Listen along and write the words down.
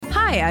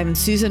Hi, I'm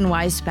Susan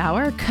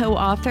Wise-Bauer,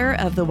 co-author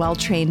of The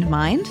Well-Trained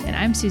Mind. And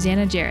I'm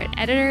Susanna Jarrett,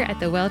 editor at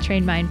The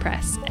Well-Trained Mind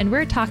Press. And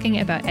we're talking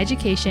about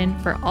education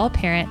for all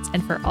parents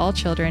and for all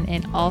children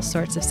in all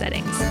sorts of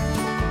settings.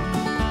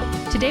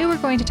 Today we're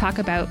going to talk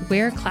about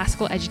where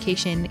classical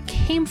education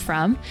came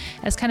from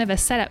as kind of a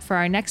setup for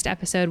our next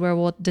episode where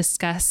we'll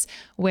discuss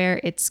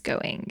where it's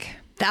going.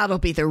 That'll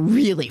be the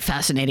really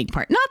fascinating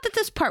part. Not that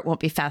this part won't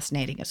be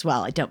fascinating as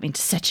well. I don't mean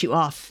to set you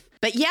off.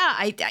 But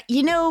yeah,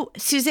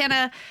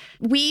 Susanna,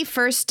 we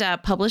first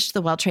published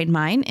The Well-Trained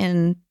Mind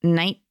in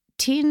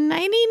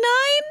 1999.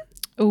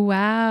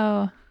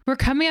 Wow. We're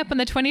coming up on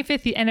the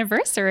 25th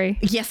anniversary.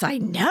 Yes, I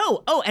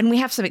know. Oh, and we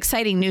have some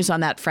exciting news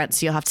on that front,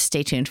 so you'll have to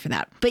stay tuned for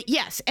that. But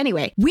yes,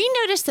 anyway, we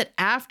noticed that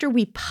after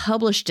we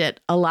published it,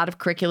 a lot of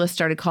curricula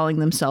started calling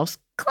themselves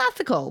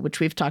classical,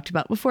 which we've talked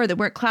about before, that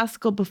weren't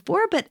classical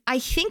before. But I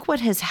think what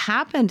has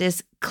happened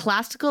is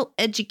classical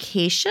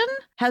education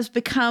has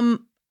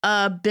become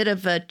a bit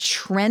of a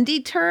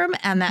trendy term,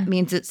 and that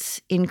means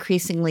it's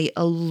increasingly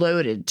a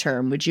loaded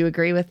term. Would you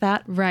agree with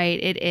that?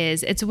 Right, it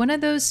is. It's one of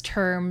those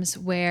terms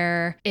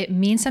where it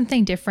means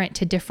something different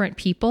to different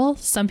people.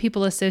 Some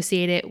people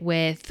associate it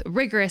with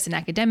rigorous and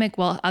academic,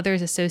 while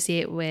others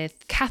associate it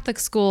with Catholic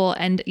school,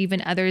 and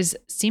even others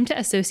seem to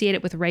associate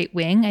it with right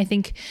wing. I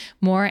think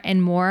more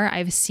and more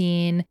I've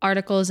seen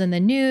articles in the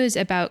news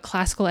about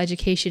classical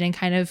education and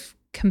kind of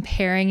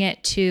comparing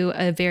it to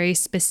a very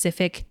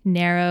specific,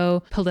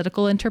 narrow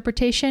political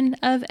interpretation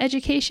of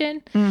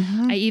education.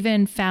 Mm-hmm. I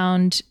even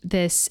found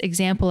this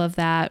example of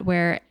that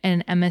where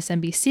an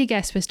MSNBC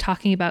guest was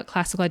talking about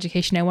classical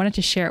education. I wanted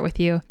to share it with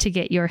you to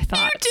get your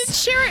thoughts. You did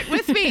share it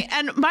with me.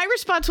 And my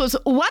response was,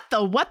 what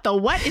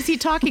is he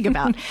talking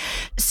about?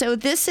 So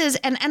this is,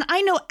 and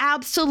I know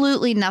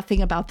absolutely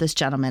nothing about this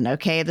gentleman,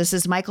 okay? This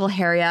is Michael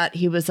Heriot.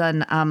 He was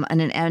on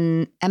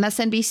an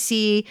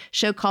MSNBC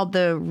show called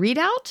The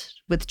Readout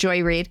with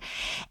Joy Reid.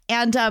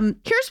 And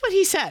here's what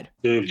he said.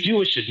 The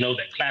viewers should know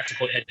that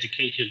classical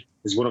education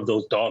is one of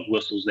those dog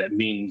whistles that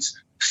means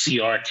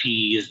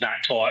CRT is not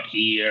taught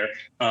here.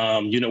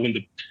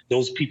 When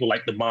those people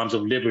like the Moms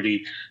of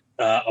Liberty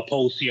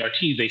oppose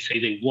CRT, they say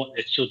they want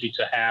their children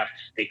to have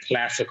a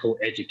classical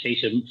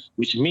education,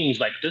 which means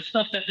like the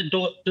stuff that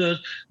the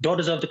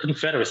Daughters of the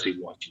Confederacy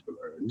want you to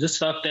learn, the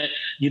stuff that,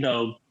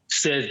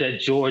 says that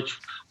George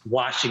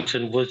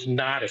Washington was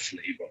not a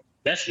slave owner.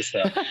 That's the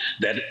stuff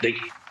that they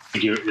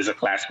here is a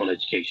classical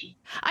education.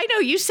 I know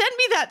you sent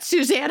me that,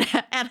 Susanna,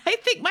 and I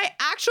think my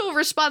actual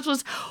response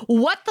was,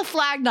 what the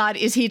flag nod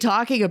is he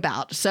talking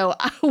about? So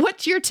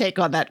what's your take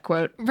on that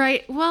quote?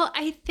 Right. Well,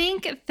 I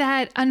think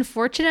that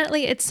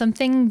unfortunately it's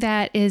something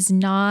that is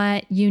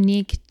not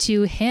unique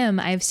to him.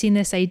 I've seen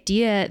this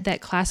idea that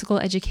classical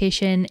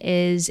education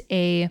is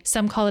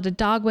some call it a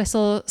dog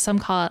whistle, some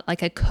call it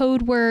like a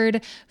code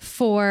word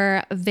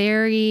for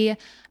very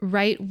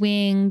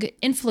right-wing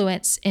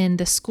influence in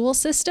the school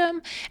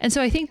system. And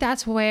so I think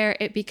that's where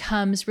it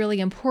becomes really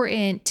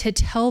important to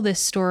tell this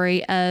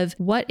story of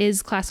what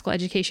is classical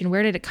education,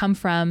 where did it come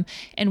from,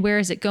 and where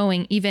is it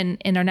going? Even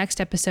in our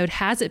next episode,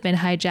 has it been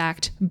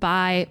hijacked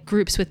by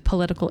groups with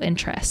political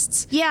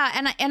interests? Yeah,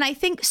 and I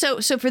think so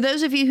for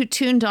those of you who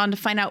tuned on to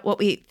find out what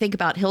we think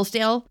about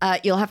Hillsdale,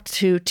 you'll have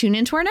to tune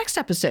into our next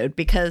episode,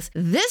 because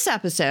this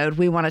episode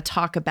we want to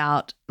talk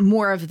about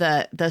more of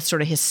the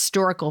sort of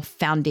historical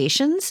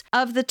foundations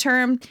of the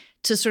term,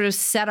 to sort of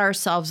set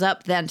ourselves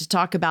up then to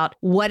talk about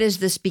what is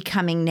this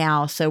becoming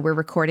now. So we're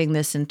recording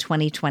this in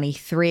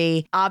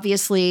 2023.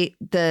 Obviously,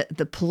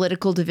 the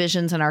political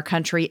divisions in our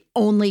country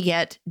only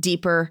get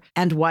deeper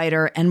and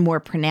wider and more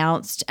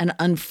pronounced. And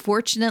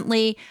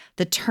unfortunately,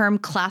 the term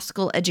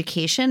classical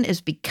education is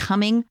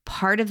becoming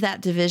part of that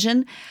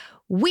division.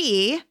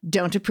 We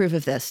don't approve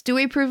of this. Do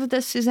we approve of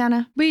this,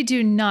 Susanna? We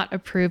do not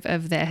approve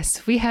of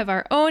this. We have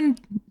our own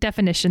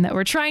definition that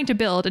we're trying to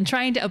build and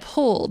trying to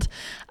uphold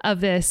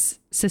of this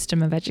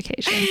system of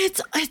education.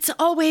 It's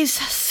always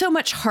so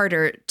much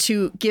harder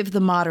to give the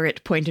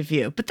moderate point of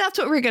view, but that's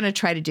what we're going to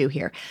try to do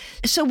here.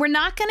 So we're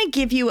not going to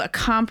give you a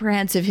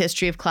comprehensive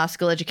history of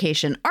classical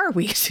education, are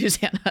we,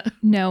 Susanna?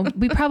 No,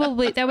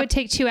 that would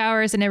take 2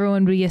 hours and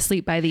everyone would be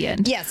asleep by the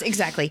end. Yes,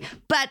 exactly.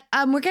 But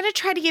we're going to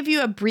try to give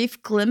you a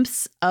brief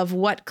glimpse of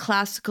what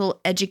classical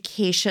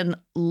education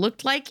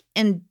looked like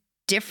in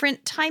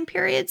different time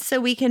periods so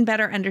we can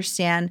better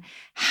understand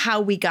how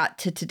we got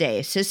to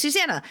today. So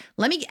Susanna,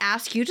 let me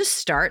ask you to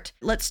start.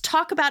 Let's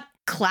talk about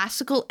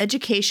classical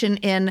education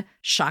in,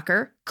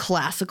 shocker,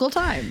 classical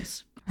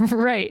times.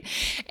 Right.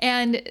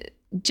 And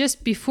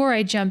just before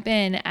I jump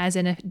in, as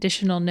an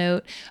additional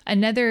note,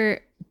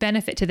 another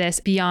benefit to this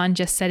beyond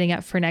just setting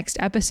up for next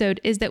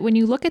episode is that when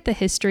you look at the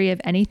history of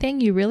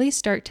anything, you really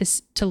start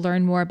to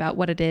learn more about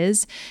what it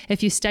is.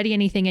 If you study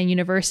anything in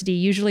university,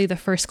 usually the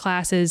first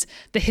class is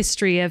the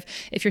history of,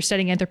 if you're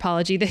studying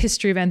anthropology, the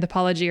history of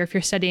anthropology, or if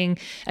you're studying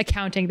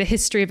accounting, the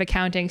history of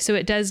accounting. So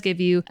it does give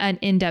you an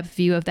in-depth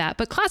view of that.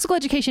 But classical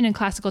education in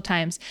classical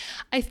times,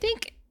 I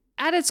think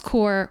at its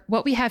core,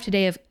 what we have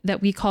today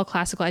that we call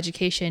classical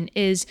education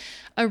is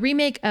a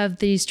remake of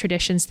these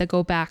traditions that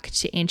go back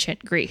to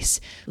ancient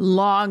Greece.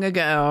 Long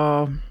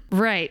ago.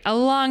 Right. A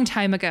long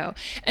time ago.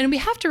 And we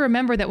have to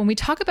remember that when we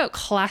talk about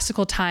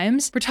classical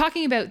times, we're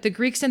talking about the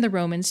Greeks and the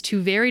Romans,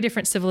 two very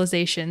different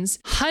civilizations,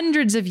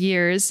 hundreds of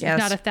years, if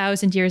not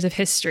 1,000 years of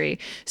history.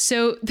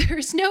 So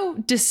there's no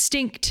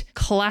distinct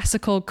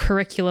classical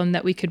curriculum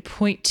that we could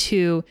point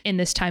to in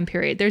this time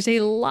period. There's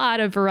a lot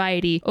of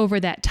variety over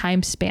that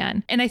time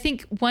span. And I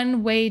think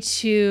one way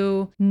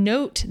to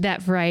note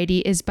that variety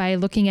is by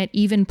looking at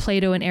even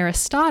Plato and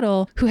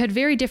Aristotle, who had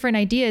very different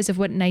ideas of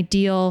what an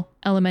ideal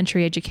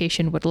elementary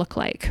education would look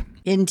like.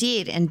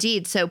 Indeed,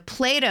 indeed. So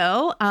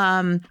Plato,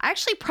 I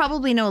actually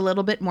probably know a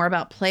little bit more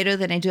about Plato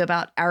than I do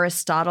about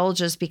Aristotle,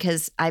 just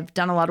because I've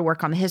done a lot of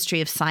work on the history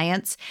of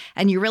science.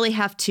 And you really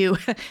have to,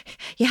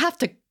 you have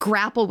to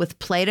grapple with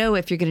Plato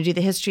if you're going to do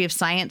the history of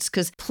science,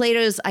 because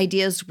Plato's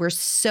ideas were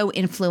so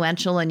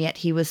influential, and yet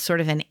he was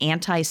sort of an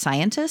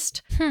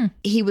anti-scientist.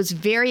 He was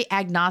very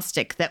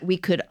agnostic that we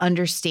could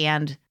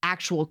understand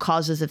actual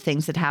causes of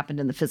things that happened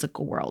in the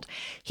physical world.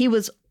 He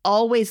was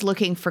always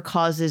looking for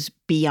causes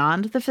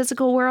beyond the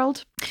physical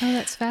world. Oh,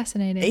 that's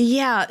fascinating.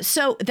 Yeah.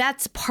 So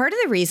that's part of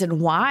the reason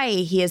why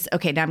he is,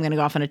 okay, now I'm going to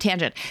go off on a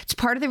tangent. It's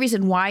part of the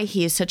reason why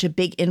he is such a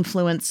big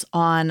influence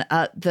on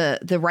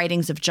the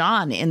writings of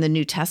John in the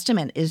New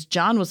Testament is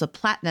John was a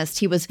Platonist.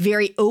 He was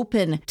very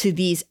open to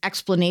these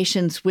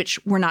explanations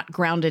which were not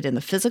grounded in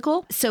the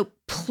physical. So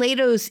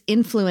Plato's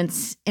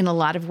influence in a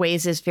lot of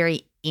ways is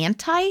very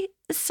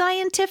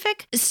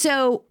anti-scientific.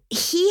 So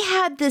he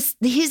had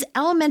his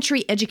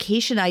elementary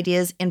education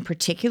ideas in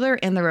particular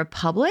in the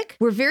Republic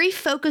were very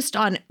focused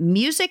on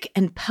music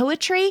and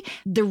poetry.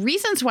 The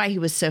reasons why he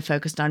was so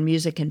focused on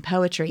music and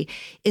poetry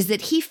is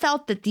that he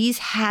felt that these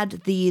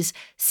had these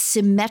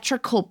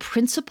symmetrical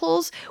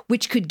principles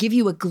which could give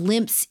you a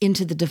glimpse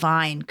into the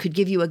divine, could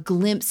give you a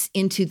glimpse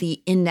into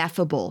the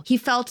ineffable. He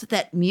felt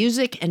that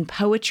music and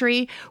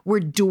poetry were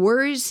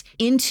doors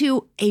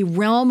into a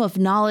realm of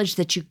knowledge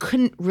that you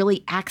couldn't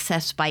really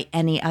access by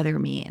any other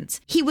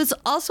means. He was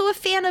also a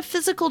fan of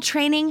physical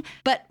training,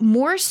 but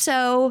more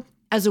so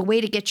as a way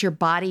to get your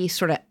body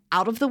sort of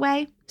out of the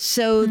way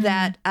so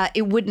that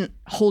it wouldn't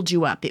hold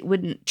you up, it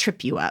wouldn't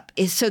trip you up,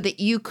 is so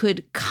that you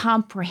could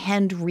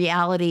comprehend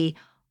reality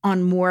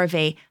on more of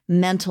a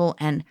mental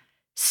and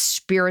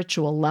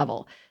spiritual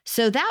level.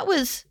 So that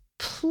was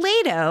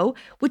Plato,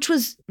 which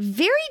was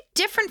very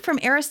different from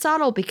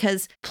Aristotle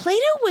because Plato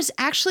was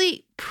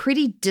actually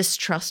pretty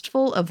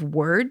distrustful of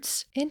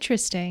words.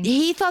 Interesting.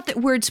 He thought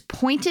that words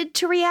pointed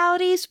to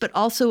realities, but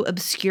also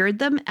obscured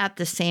them at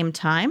the same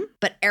time.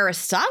 But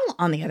Aristotle,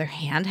 on the other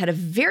hand, had a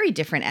very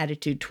different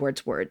attitude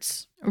towards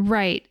words.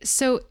 Right.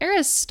 So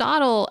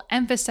Aristotle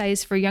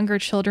emphasized for younger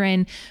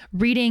children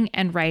reading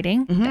and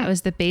writing. That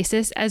was the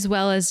basis, as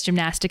well as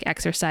gymnastic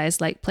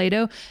exercise like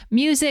Plato,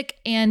 music,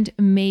 and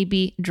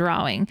maybe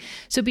drawing.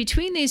 So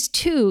between these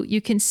two, you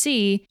can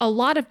see a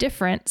lot of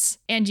difference,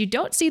 and you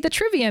don't see the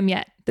trivium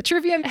yet. The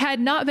trivium had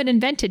not been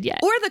invented yet.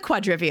 Or the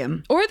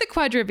quadrivium. Or the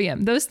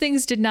quadrivium. Those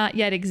things did not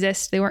yet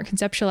exist. They weren't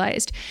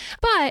conceptualized.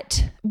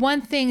 But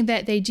one thing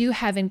that they do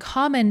have in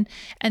common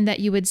and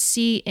that you would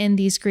see in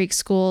these Greek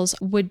schools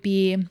would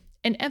be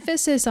an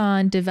emphasis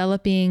on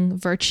developing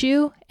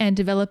virtue and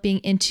developing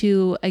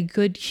into a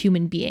good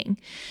human being.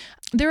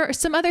 There are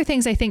some other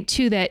things I think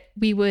too that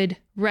we would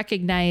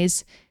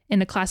recognize in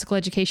the classical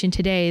education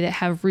today that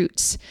have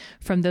roots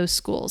from those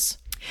schools.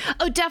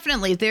 Oh,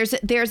 definitely. There's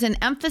an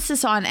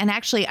emphasis on, and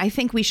actually, I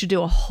think we should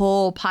do a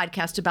whole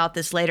podcast about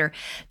this later.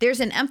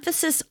 There's an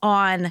emphasis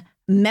on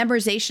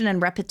memorization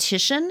and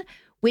repetition,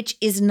 which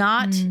is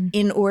not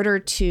in order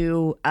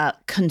to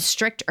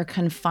constrict or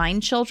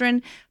confine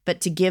children, but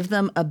to give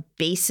them a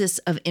basis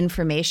of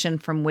information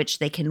from which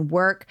they can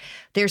work.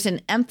 There's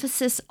an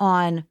emphasis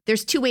on,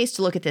 there's two ways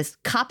to look at this: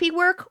 copy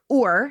work,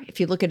 or if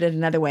you look at it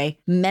another way,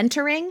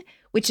 mentoring,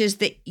 which is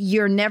that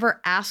you're never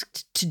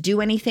asked to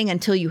do anything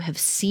until you have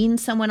seen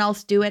someone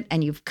else do it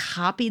and you've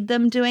copied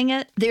them doing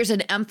it. There's an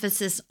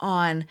emphasis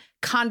on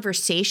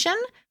conversation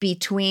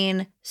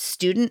between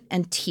student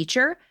and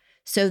teacher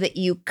so that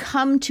you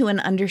come to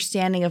an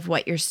understanding of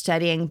what you're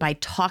studying by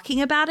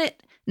talking about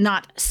it,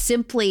 not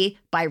simply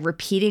by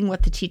repeating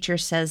what the teacher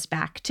says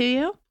back to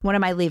you. What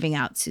am I leaving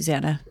out,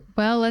 Susanna?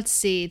 Well, let's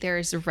see.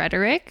 There's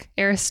rhetoric.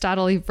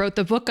 Aristotle wrote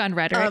the book on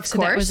rhetoric. Of so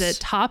course. That was a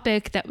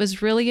topic that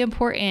was really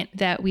important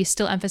that we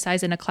still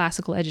emphasize in a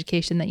classical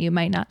education that you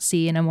might not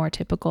see in a more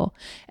typical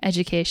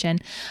education.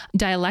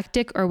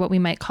 Dialectic, or what we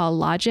might call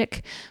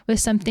logic,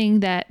 was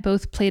something that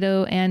both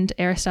Plato and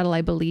Aristotle,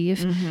 I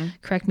believe,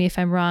 correct me if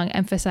I'm wrong,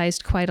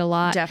 emphasized quite a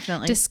lot.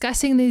 Definitely.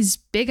 Discussing these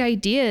big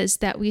ideas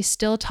that we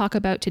still talk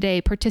about today,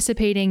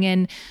 participating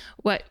in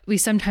what we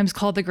sometimes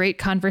call the great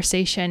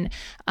conversation,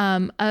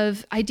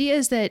 of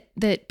ideas that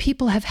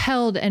people have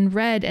held and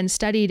read and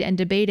studied and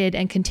debated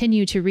and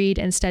continue to read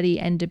and study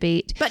and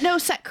debate. But no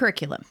set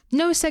curriculum.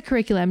 No set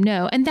curriculum,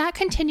 no. And that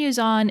continues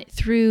on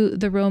through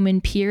the Roman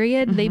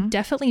period. They've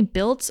definitely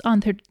built on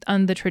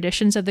the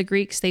traditions of the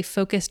Greeks. They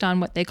focused on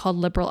what they called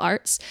liberal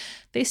arts.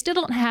 they still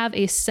don't have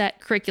a set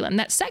curriculum.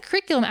 That set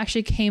curriculum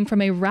actually came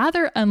from a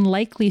rather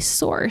unlikely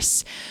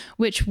source,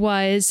 which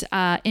was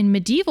in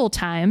medieval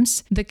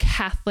times, the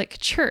Catholic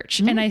Church.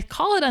 And I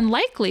call it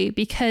unlikely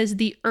because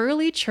the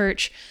early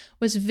church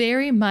was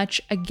very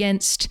much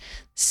against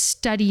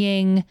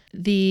studying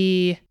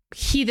the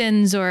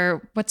heathens,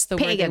 or what's the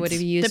word they would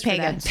have used? The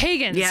pagans.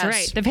 Pagans, yes.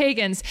 Right. The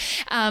pagans.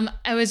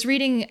 I was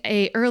reading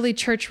a early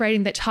church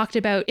writing that talked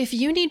about, if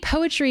you need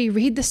poetry,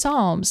 read the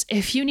Psalms.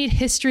 If you need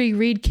history,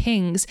 read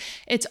Kings.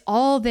 It's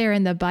all there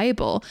in the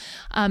Bible.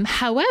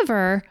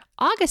 However,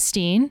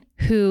 Augustine,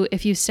 who,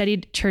 if you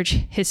studied church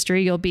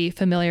history, you'll be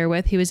familiar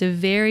with, he was a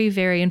very,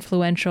 very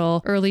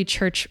influential early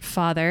church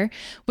father,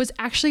 was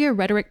actually a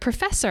rhetoric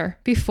professor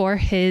before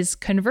his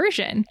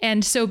conversion.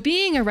 And so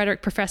being a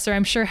rhetoric professor,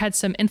 I'm sure had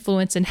some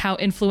influence in how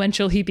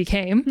influential he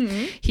became.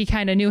 He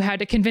kind of knew how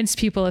to convince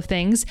people of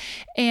things.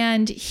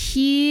 And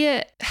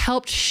he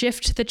helped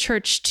shift the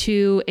church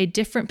to a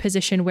different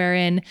position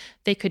wherein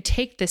they could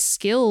take the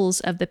skills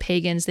of the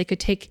pagans, they could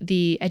take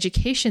the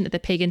education that the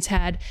pagans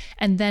had,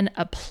 and then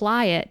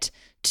apply it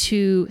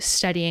to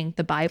studying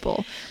the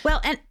Bible.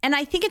 Well, and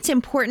I think it's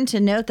important to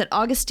note that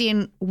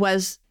Augustine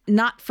was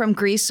not from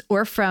Greece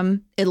or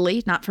from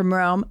Italy, not from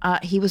Rome.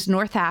 He was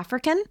North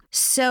African.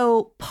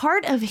 So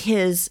part of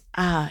his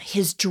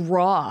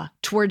draw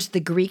towards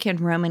the Greek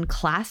and Roman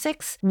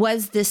classics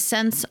was this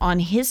sense on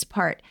his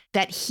part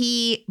that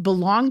he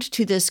belonged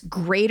to this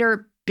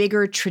greater,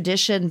 bigger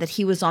tradition that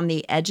he was on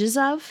the edges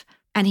of.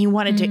 And he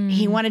wanted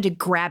to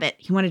grab it.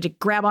 He wanted to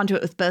grab onto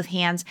it with both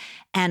hands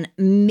and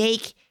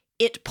make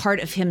it part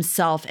of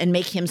himself and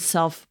make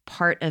himself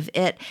part of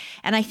it.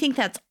 And I think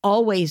that's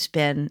always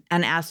been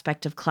an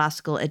aspect of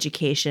classical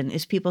education,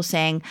 is people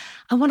saying,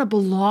 I want to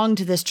belong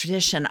to this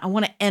tradition. I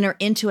want to enter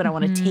into it. I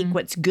want to take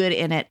what's good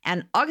in it.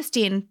 And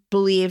Augustine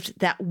believed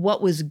that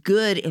what was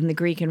good in the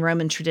Greek and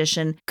Roman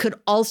tradition could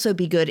also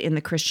be good in the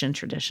Christian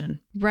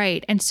tradition.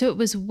 Right. And so it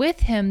was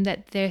with him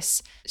that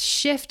this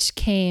shift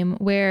came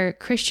where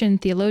Christian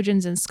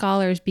theologians and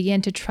scholars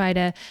began to try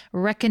to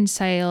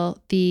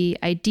reconcile the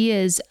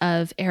ideas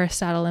of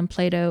Aristotle and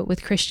Plato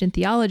with Christian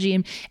theology,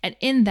 and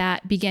in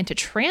that began to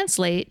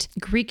translate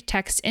Greek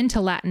texts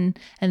into Latin.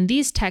 And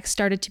these texts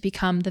started to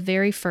become the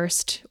very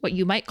first, what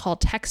you might call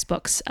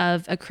textbooks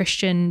of a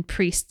Christian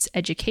priest's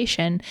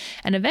education.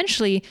 And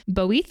eventually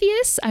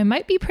Boethius, I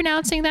might be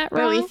pronouncing that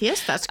wrong.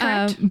 Boethius, that's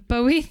correct.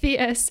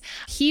 Boethius,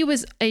 he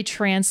was a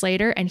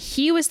translator, and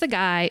he was the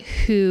guy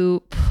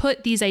who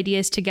put these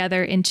ideas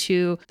together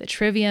into the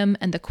Trivium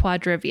and the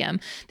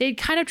Quadrivium. They'd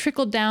kind of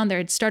trickled down. There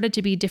had started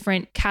to be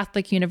different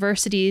Catholic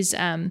universities,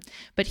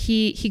 but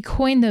he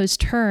coined those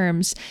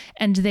terms,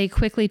 and they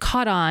quickly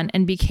caught on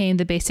and became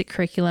the basic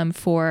curriculum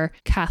for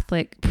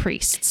Catholic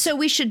priests. So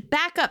we should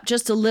back up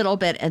just a little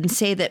bit and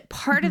say that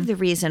part of the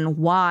reason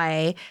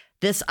why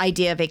this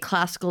idea of a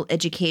classical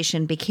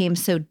education became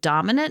so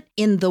dominant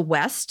in the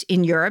West,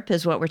 in Europe,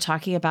 is what we're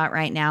talking about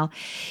right now,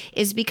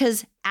 is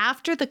because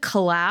after the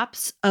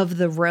collapse of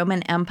the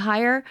Roman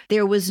Empire,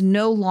 there was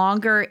no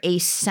longer a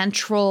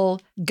central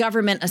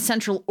government, a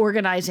central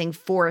organizing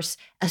force,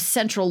 a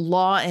central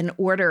law and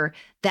order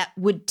that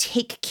would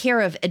take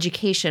care of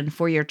education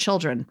for your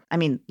children. I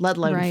mean, let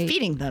alone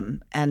feeding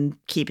them and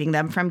keeping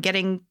them from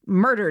getting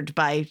murdered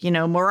by,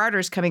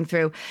 marauders coming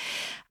through.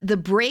 The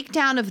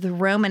breakdown of the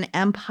Roman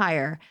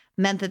Empire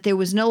meant that there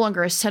was no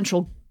longer a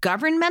central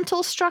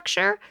governmental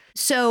structure.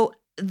 So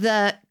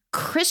the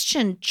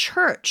Christian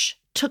church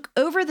took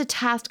over the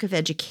task of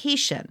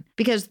education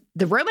because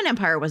the Roman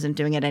Empire wasn't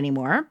doing it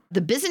anymore. The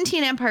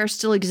Byzantine Empire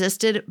still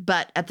existed,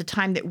 but at the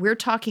time that we're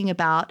talking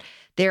about,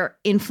 their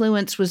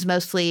influence was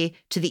mostly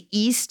to the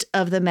east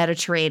of the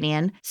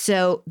Mediterranean.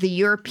 So the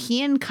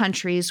European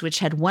countries, which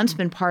had once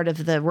been part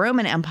of the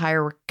Roman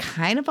Empire, were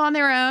kind of on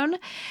their own.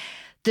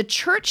 The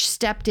church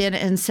stepped in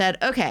and said,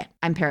 okay,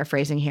 I'm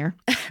paraphrasing here.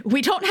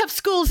 We don't have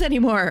schools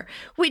anymore.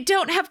 We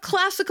don't have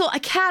classical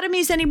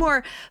academies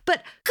anymore.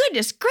 But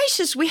goodness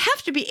gracious, we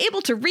have to be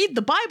able to read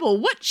the Bible.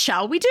 What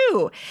shall we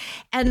do?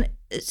 And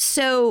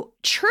so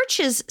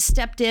churches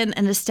stepped in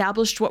and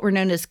established what were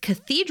known as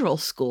cathedral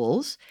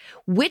schools,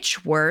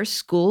 which were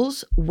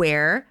schools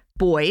where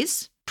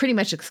boys, pretty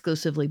much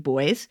exclusively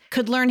boys,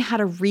 could learn how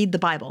to read the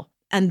Bible.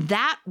 And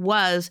that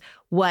was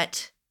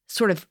what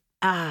sort of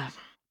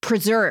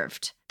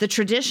preserved the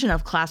tradition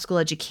of classical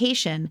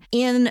education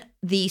in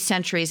the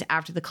centuries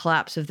after the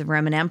collapse of the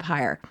Roman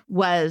Empire,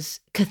 was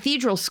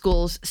cathedral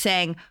schools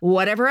saying,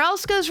 whatever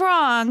else goes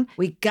wrong,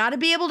 we got to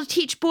be able to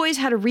teach boys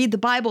how to read the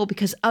Bible,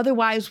 because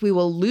otherwise we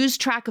will lose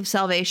track of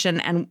salvation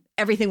and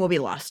everything will be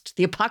lost.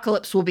 The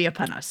apocalypse will be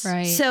upon us.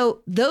 Right.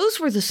 So those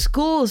were the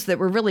schools that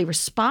were really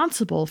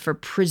responsible for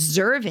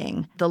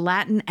preserving the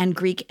Latin and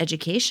Greek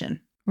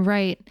education.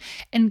 Right.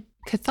 And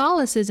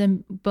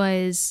Catholicism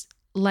was,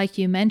 like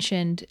you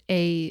mentioned,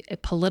 a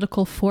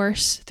political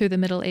force through the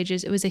Middle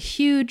Ages. It was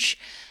it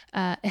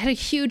had a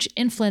huge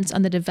influence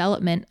on the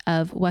development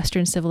of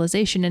Western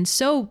civilization. And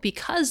so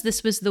because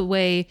this was the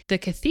way the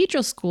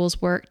cathedral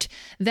schools worked,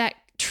 that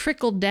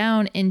trickled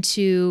down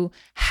into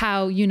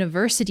how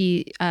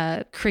university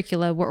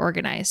curricula were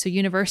organized. So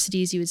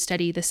universities, you would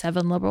study the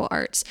 7 liberal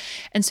arts.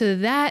 And so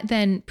that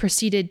then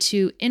proceeded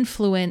to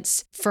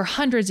influence for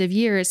hundreds of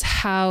years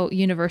how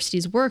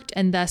universities worked,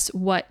 and thus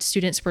what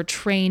students were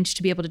trained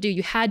to be able to do.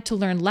 You had to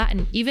learn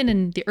Latin. Even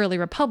in the early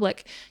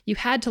republic, you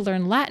had to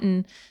learn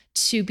Latin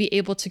to be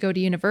able to go to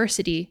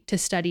university to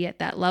study at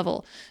that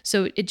level.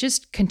 So it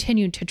just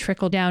continued to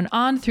trickle down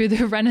on through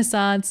the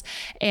Renaissance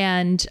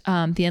and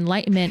the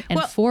Enlightenment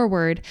and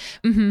forward.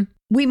 Mm-hmm.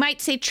 We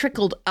might say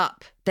trickled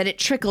up, that it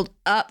trickled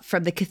up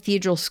from the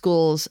cathedral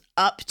schools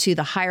up to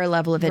the higher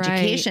level of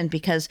education,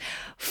 because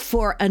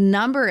for a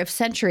number of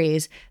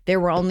centuries, there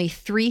were only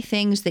 3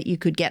 things that you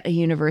could get a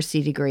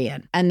university degree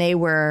in. And they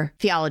were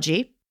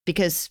theology,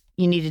 because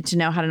you needed to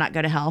know how to not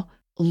go to hell;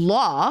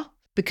 law,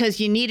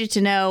 because you needed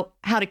to know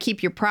how to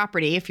keep your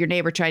property if your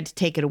neighbor tried to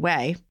take it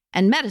away;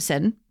 and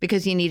medicine,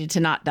 because you needed to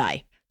not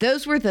die.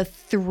 Those were the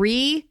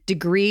 3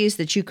 degrees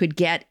that you could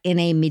get in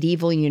a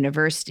medieval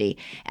university.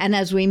 And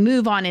as we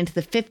move on into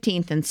the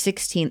 15th and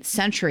 16th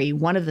century,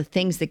 one of the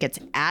things that gets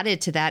added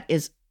to that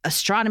is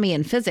astronomy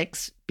and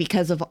physics,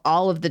 because of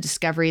all of the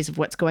discoveries of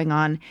what's going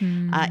on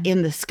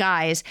in the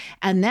skies.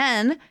 And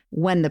then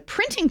when the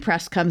printing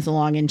press comes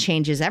along and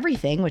changes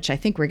everything, which I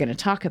think we're going to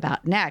talk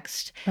about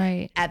next,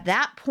 at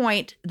that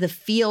point, the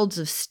fields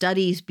of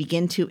studies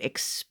begin to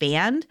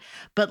expand.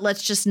 But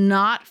let's just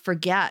not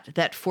forget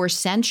that for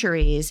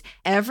centuries,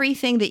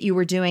 everything that you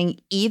were doing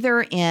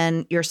either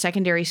in your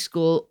secondary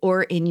school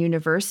or in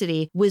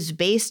university was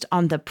based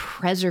on the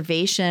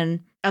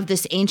preservation of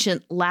this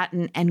ancient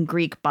Latin and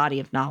Greek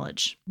body of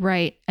knowledge.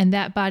 Right. And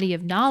that body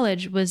of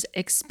knowledge was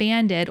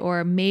expanded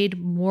or made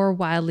more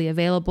widely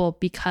available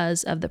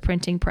because of the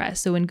printing press.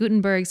 So when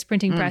Gutenberg's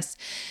printing press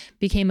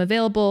became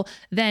available,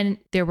 then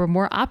there were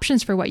more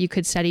options for what you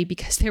could study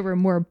because there were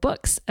more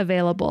books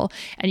available,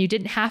 and you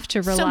didn't have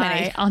to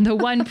rely on the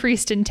one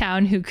priest in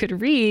town who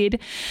could read.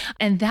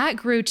 And that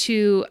grew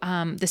to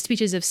the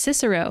speeches of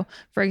Cicero,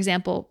 for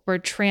example, were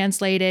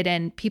translated,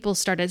 and people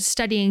started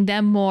studying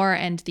them more.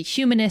 And the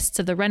humanists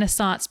of the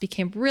Renaissance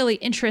became really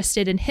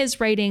interested in his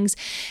writings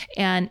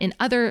and in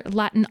other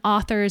Latin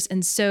authors.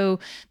 And so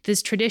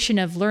this tradition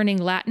of learning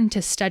Latin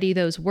to study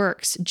those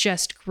works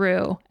just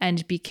grew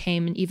and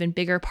became an even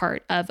bigger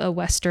part of a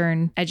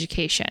Western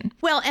education.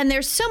 Well, and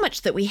there's so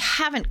much that we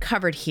haven't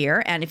covered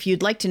here. And if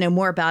you'd like to know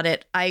more about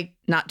it,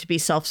 not to be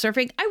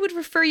self-serving, I would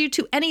refer you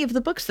to any of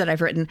the books that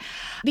I've written,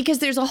 because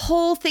there's a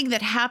whole thing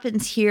that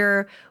happens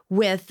here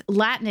with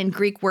Latin and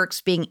Greek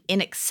works being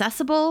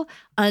inaccessible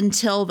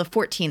until the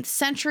 14th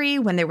century,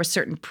 when there were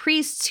certain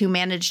priests who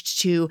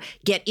managed to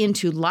get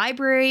into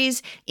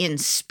libraries in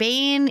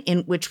Spain,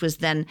 which was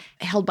then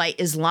held by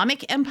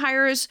Islamic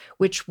empires,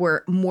 which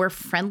were more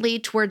friendly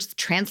towards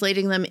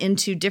translating them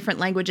into different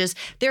languages.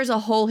 There's a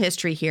whole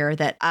history here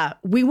that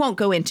we won't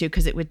go into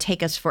because it would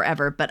take us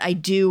forever, but I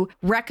do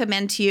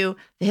recommend to you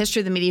The History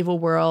of the Medieval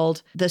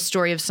World, The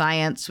Story of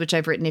Science, which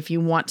I've written if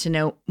you want to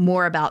know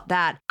more about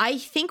that. I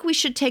think we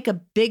should take a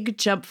big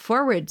jump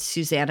forward,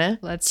 Susanna.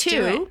 Let's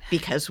do it.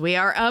 Because we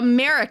are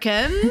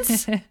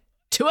Americans,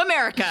 to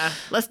America.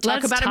 Let's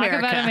talk about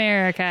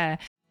America.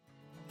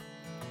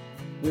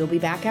 We'll be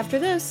back after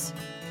this.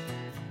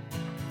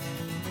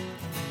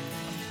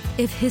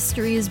 If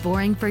history is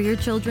boring for your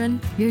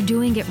children, you're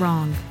doing it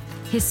wrong.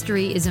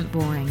 History isn't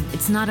boring.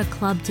 It's not a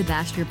club to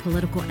bash your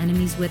political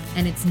enemies with,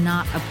 and it's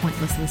not a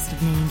pointless list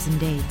of names and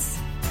dates.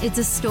 It's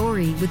a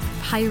story with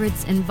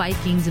pirates and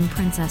Vikings and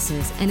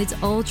princesses, and it's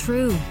all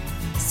true.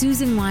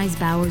 Susan Wise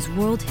Bauer's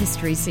World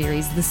History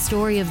series, The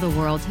Story of the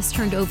World, has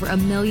turned over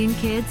 1 million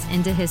kids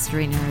into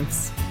history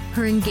nerds.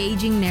 Her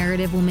engaging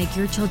narrative will make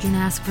your children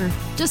ask for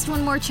just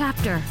one more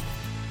chapter.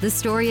 The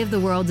Story of the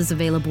World is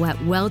available at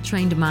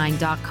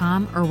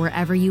welltrainedmind.com or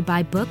wherever you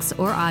buy books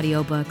or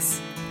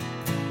audiobooks.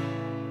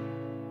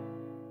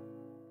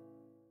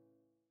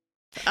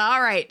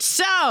 All right.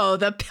 So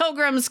the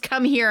pilgrims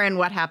come here, and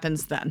what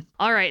happens then?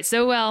 All right.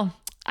 So,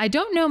 I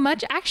don't know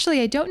much. Actually,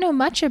 I don't know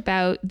much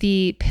about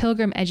the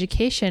pilgrim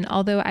education,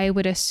 although I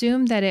would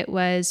assume that it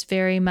was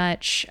very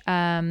much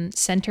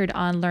centered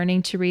on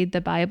learning to read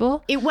the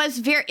Bible. It was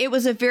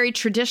a very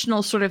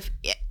traditional sort of,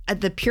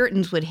 the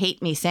Puritans would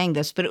hate me saying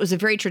this, but it was a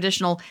very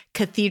traditional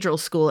cathedral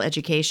school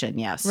education.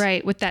 Yes.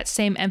 Right. With that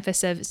same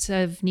emphasis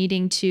of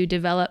needing to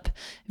develop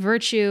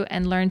virtue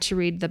and learn to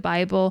read the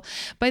Bible.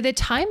 By the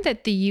time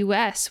that the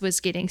U.S. was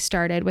getting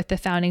started with the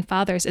founding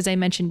fathers, as I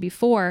mentioned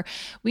before,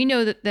 we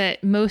know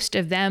that most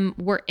of them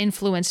were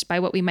influenced by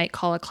what we might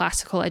call a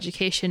classical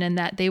education, and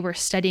that they were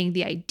studying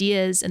the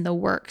ideas and the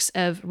works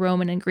of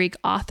Roman and Greek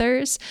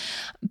authors.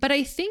 But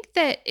I think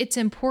that it's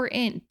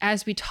important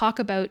as we talk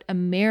about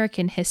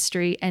American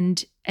history and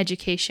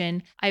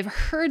education, I've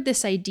heard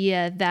this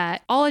idea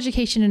that all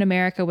education in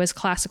America was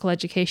classical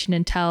education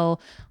until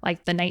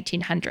like the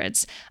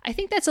 1900s. I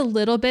think that's a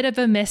little bit of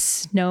a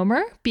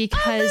misnomer,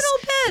 because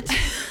a little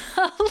bit.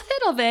 A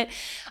little bit.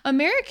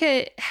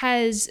 America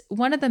has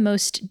one of the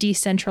most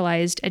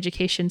decentralized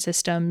education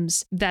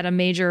systems that a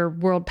major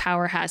world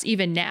power has,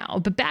 even now.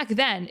 But back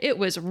then, it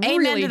was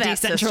really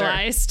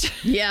decentralized.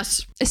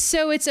 Yes.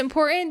 So it's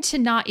important to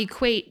not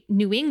equate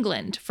New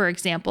England, for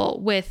example,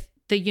 with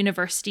the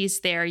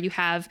universities there. You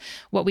have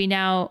what we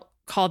now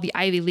call the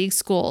Ivy League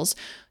schools.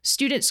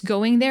 Students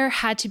going there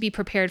had to be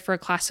prepared for a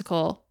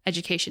classical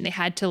education. They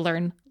had to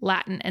learn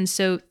Latin. And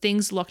so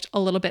things looked a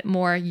little bit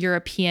more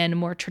European,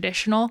 more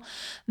traditional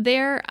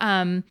there.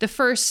 The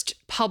first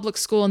public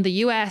school in the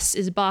US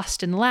is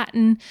Boston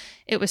Latin.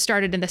 It was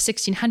started in the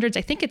 1600s.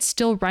 I think it's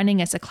still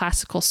running as a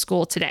classical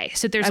school today.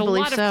 So there's a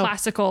lot of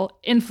classical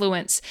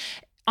influence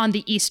on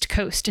the East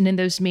Coast and in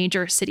those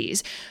major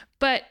cities.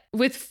 But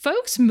with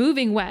folks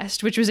moving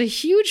west, which was a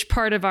huge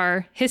part of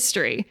our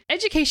history,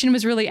 education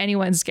was really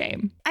anyone's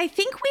game. I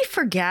think we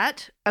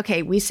forget.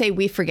 Okay, we say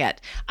we forget.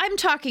 I'm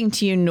talking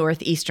to you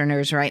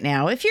Northeasterners right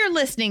now. If you're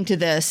listening to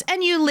this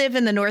and you live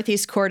in the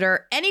Northeast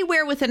Corridor,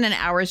 anywhere within an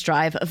hour's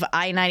drive of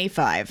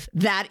I-95,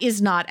 that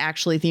is not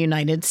actually the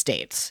United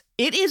States.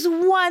 It is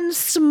one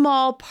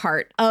small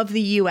part of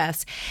the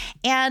U.S.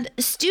 And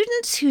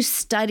students who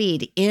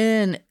studied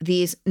in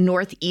these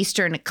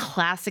Northeastern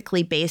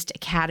classically based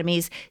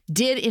academies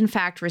did, in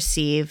fact,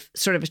 receive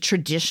sort of a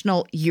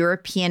traditional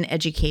European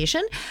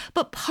education.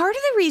 But part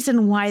of the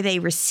reason why they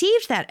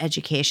received that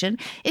education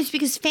is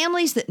because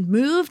families that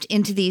moved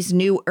into these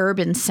new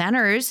urban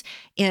centers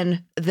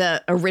in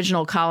the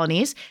original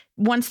colonies,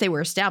 once they were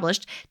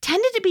established,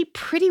 tended to be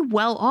pretty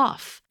well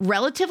off,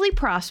 relatively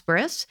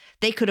prosperous.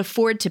 They could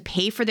afford to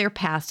pay for their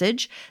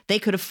passage. They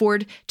could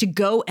afford to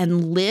go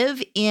and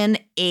live in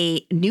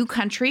a new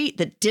country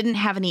that didn't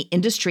have any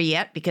industry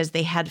yet because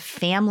they had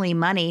family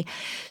money.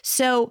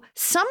 So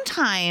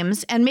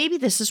sometimes, and maybe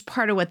this is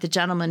part of what the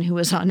gentleman who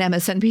was on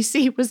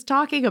MSNBC was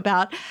talking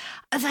about,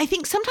 I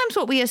think sometimes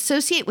what we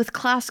associate with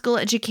classical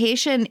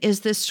education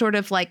is this sort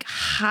of like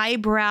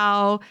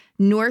highbrow,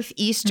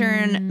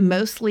 Northeastern,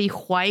 mostly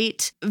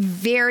white,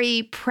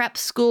 very prep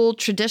school,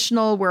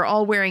 traditional, we're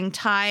all wearing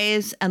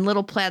ties and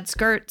little plaid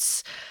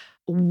skirts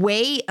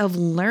way of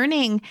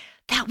learning.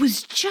 That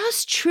was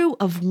just true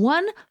of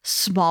one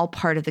small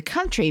part of the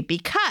country,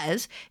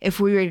 because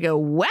if we were to go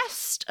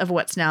west of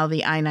what's now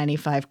the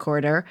I-95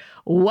 corridor,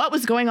 what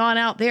was going on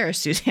out there,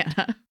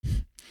 Susanna?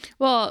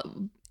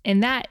 Well,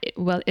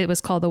 it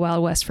was called the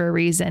Wild West for a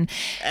reason.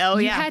 Oh,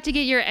 yeah. You had to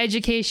get your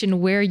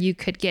education where you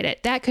could get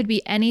it. That could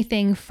be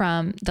anything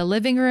from the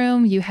living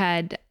room. You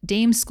had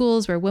dame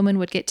schools where women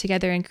would get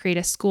together and create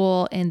a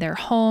school in their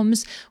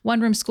homes,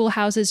 one-room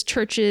schoolhouses,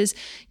 churches.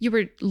 You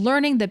were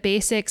learning the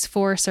basics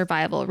for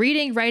survival: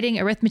 reading, writing,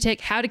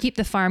 arithmetic, how to keep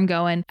the farm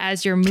going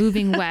as you're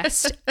moving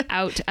west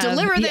out of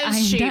the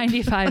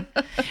I-95.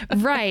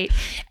 Right.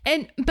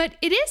 But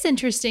it is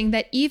interesting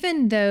that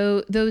even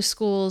though those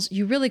schools,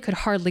 you really could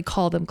hardly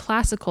call them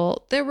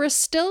classical, there were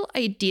still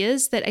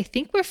ideas that I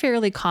think were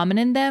fairly common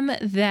in them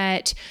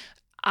that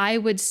I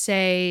would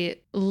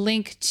say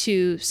link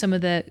to some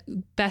of the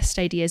best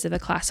ideas of a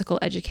classical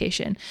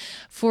education.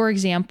 For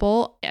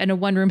example, in a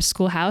one-room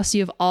schoolhouse,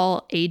 you have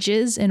all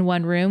ages in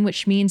one room,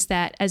 which means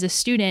that as a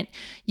student,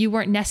 you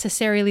weren't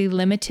necessarily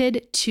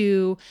limited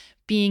to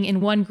being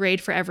in one grade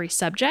for every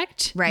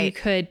subject. Right. You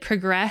could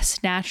progress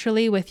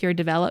naturally with your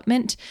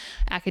development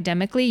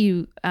academically.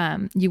 You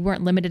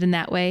weren't limited in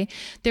that way.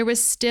 There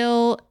was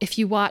still, if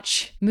you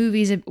watch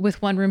movies with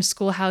one-room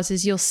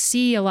schoolhouses, you'll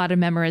see a lot of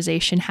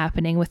memorization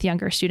happening with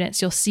younger students.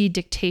 You'll see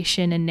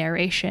dictation and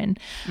narration.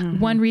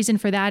 One reason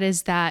for that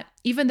is that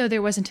even though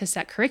there wasn't a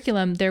set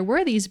curriculum, there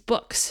were these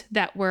books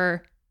that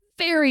were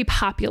very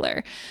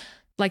popular,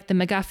 like the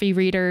McGuffey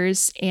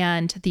Readers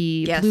and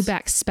the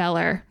Blueback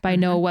Speller by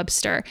Noah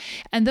Webster.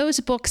 And those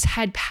books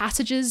had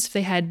passages.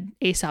 They had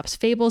Aesop's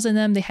fables in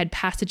them. They had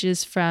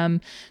passages from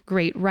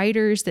great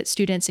writers that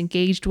students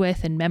engaged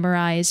with and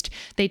memorized.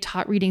 They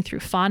taught reading through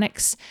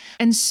phonics.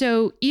 And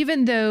so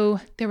even though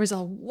there was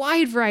a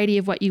wide variety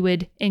of what you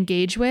would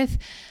engage with,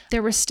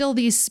 there were still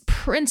these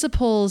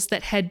principles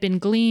that had been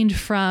gleaned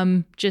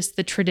from just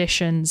the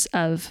traditions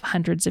of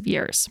hundreds of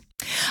years.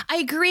 I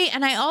agree.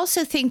 And I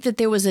also think that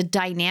there was a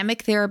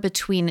dynamic there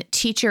between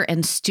teacher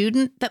and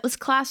student that was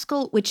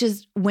classical, which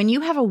is when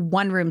you have a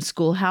one-room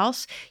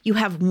schoolhouse, you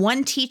have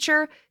one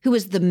teacher who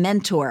is the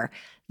mentor,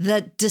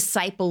 the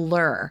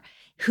discipler,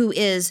 who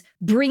is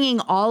bringing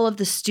all of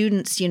the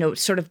students,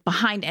 sort of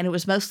behind, and it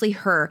was mostly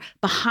her,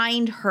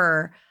 behind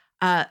her,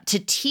 to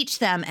teach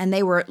them, and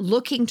they were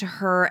looking to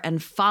her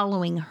and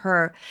following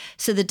her.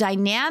 So the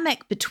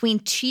dynamic between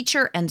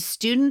teacher and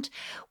student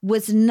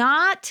was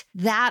not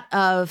that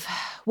of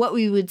what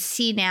we would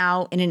see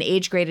now in an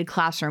age-graded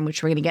classroom,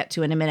 which we're going to get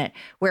to in a minute,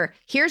 where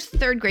here's the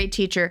third grade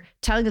teacher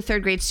telling the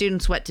third grade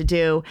students what to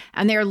do,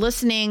 and they're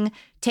listening,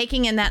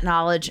 taking in that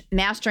knowledge,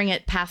 mastering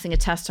it, passing a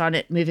test on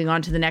it, moving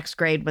on to the next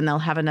grade when they'll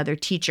have another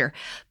teacher.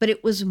 But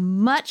it was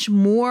much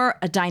more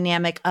a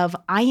dynamic of,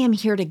 I am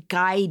here to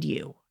guide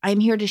you. I'm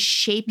here to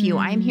shape you.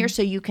 I'm here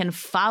so you can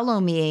follow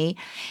me.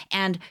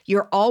 And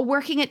you're all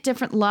working at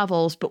different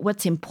levels. But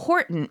what's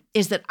important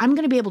is that I'm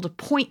going to be able to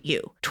point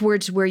you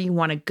towards where you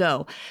want to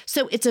go.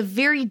 So it's a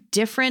very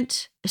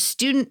different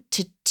student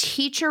to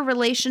teacher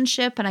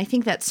relationship. And I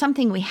think that's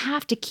something we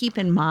have to keep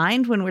in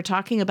mind when we're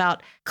talking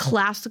about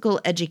classical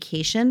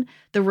education.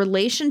 The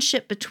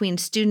relationship between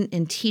student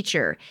and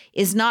teacher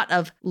is not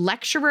of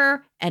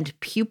lecturer and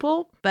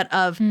pupil, but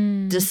of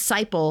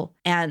disciple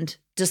and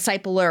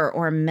discipler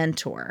or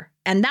mentor.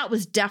 And that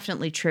was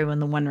definitely true in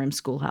the one-room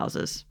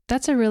schoolhouses.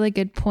 That's a really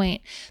good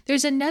point.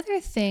 There's another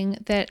thing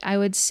that I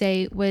would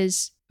say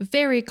was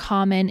very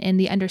common in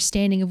the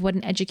understanding of what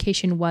an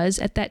education was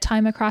at that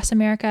time across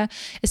America,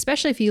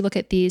 especially if you look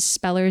at these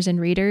spellers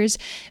and readers,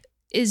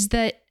 is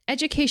that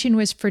education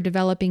was for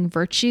developing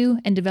virtue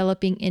and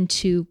developing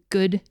into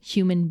good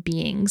human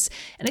beings.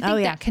 And I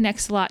think that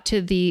connects a lot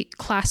to the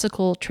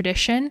classical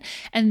tradition.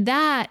 And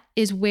that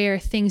is where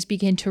things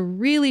begin to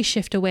really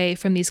shift away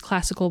from these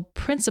classical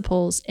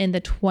principles in the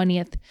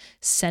 20th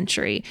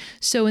century.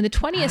 So in the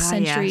 20th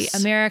century,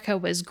 America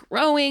was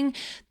growing.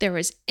 There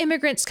was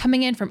immigrants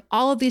coming in from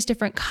all of these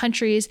different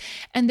countries.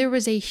 And there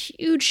was a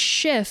huge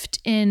shift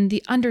in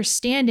the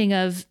understanding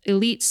of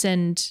elites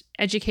and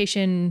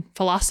education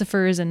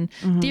philosophers and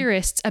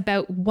theorists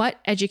about what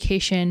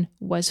education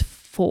was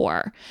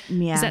for.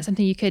 Yeah. Is that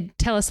something you could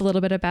tell us a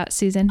little bit about,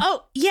 Susan?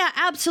 Oh, yeah,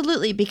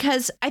 absolutely.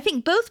 Because I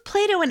think both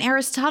Plato and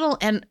Aristotle,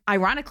 and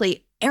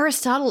ironically,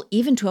 Aristotle,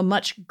 even to a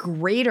much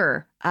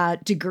greater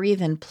degree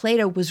than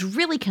Plato, was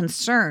really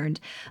concerned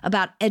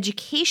about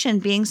education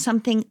being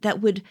something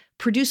that would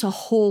produce a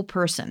whole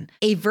person,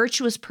 a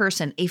virtuous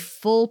person, a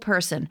full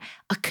person,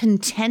 a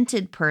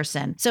contented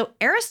person. So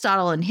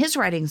Aristotle in his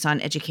writings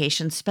on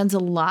education spends a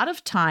lot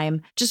of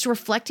time just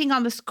reflecting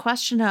on this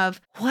question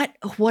of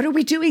what are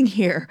we doing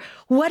here?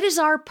 What is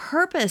our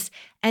purpose?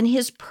 And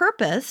his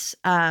purpose,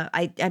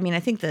 I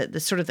think the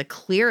sort of the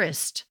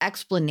clearest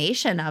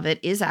explanation of it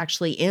is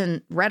actually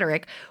in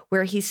Rhetoric,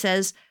 where he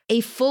says,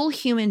 a full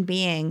human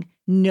being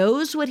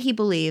knows what he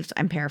believes,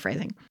 I'm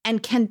paraphrasing,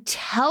 and can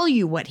tell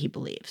you what he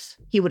believes.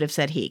 He would have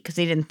said he, because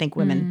he didn't think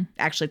women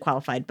actually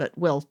qualified, but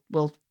we'll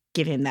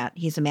give him that.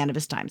 He's a man of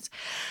his times.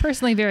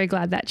 Personally, very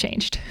glad that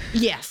changed.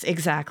 Yes,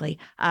 exactly.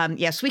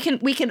 Yes, we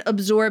can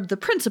absorb the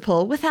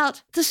principle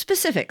without the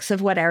specifics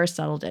of what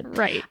Aristotle did.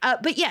 Right.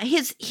 But yeah,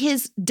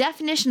 his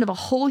definition of a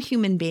whole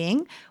human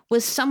being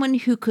was someone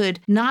who could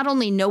not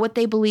only know what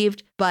they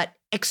believed, but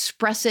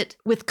express it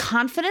with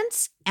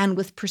confidence and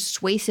with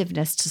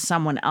persuasiveness to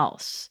someone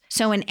else.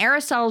 So in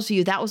Aristotle's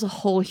view, that was a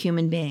whole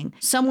human being,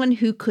 someone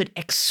who could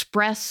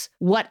express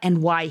what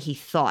and why he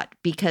thought.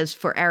 Because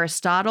for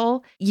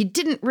Aristotle, you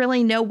didn't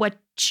really know what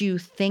you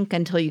think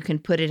until you can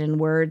put it in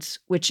words,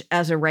 which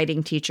as a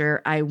writing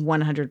teacher, I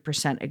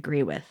 100%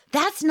 agree with.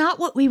 That's not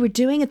what we were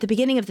doing at the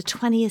beginning of the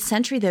 20th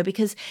century, though,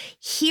 because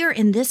here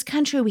in this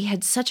country, we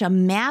had such a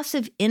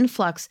massive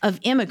influx of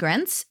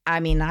immigrants. I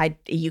mean,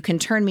 you can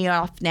turn me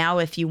off now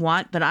if you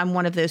want, but I'm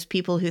one of those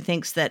people who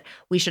thinks that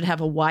we should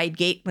have a wide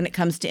gate when it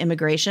comes to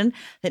immigration,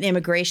 that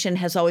immigration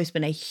has always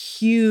been a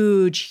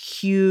huge,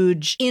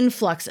 huge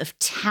influx of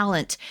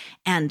talent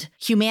and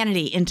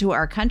humanity into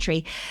our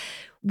country.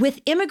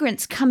 With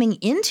immigrants coming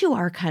into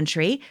our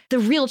country, the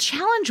real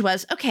challenge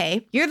was,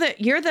 okay, you're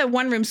the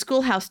one-room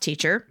schoolhouse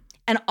teacher,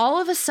 and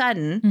all of a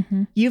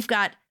sudden, you've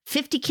got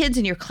 50 kids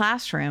in your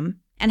classroom,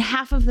 and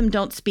half of them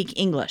don't speak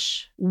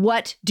English.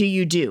 What do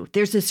you do?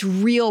 There's this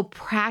real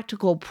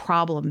practical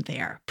problem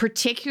there,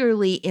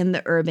 particularly in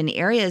the urban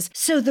areas.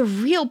 So the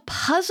real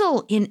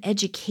puzzle in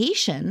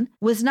education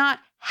was not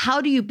how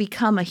do you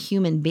become a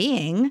human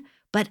being,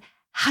 but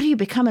how do you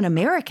become an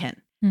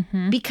American?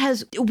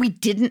 Because we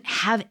didn't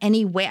have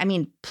any way. I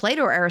mean,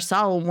 Plato or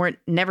Aristotle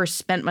never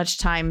spent much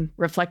time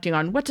reflecting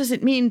on what does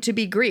it mean to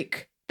be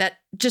Greek? That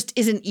just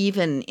isn't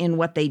even in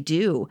what they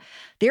do.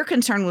 Their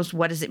concern was,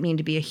 what does it mean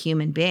to be a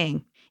human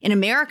being? In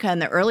America in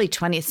the early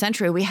 20th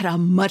century, we had a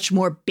much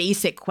more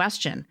basic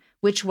question,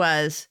 which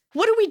was,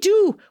 what do we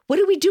do? What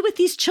do we do with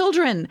these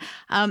children?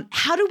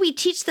 How do we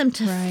teach them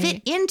to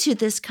fit into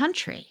this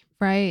country?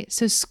 Right.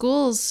 So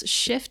schools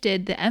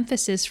shifted the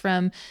emphasis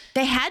from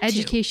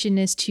education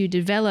is to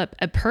develop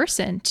a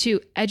person to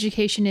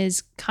education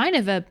is kind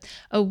of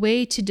a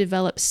way to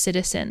develop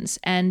citizens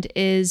and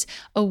is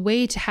a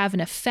way to have an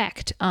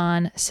effect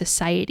on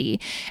society.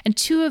 And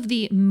two of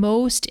the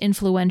most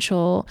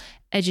influential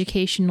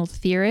educational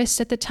theorists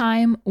at the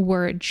time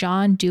were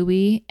John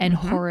Dewey and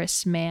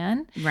Horace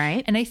Mann.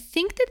 Right. And I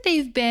think that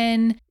they've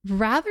been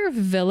rather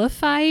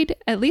vilified,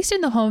 at least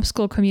in the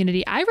homeschool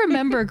community. I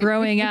remember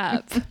growing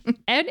up,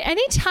 and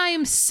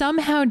anytime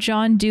somehow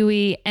John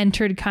Dewey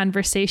entered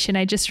conversation,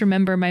 I just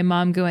remember my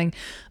mom going,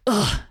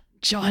 ugh,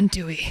 John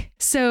Dewey.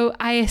 So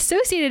I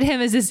associated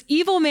him as this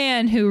evil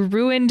man who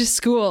ruined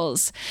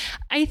schools.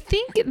 I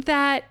think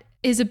that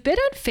is a bit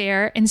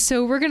unfair. And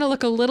so we're going to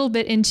look a little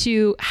bit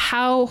into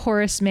how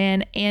Horace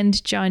Mann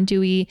and John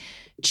Dewey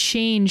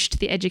changed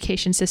the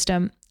education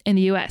system in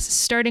the US,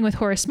 starting with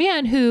Horace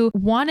Mann, who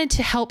wanted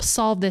to help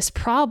solve this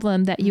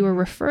problem that you were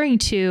referring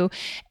to.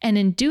 And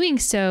in doing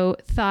so,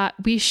 thought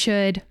we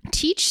should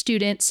teach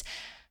students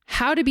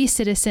how to be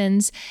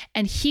citizens.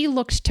 And he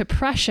looked to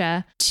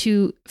Prussia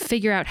to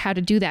figure out how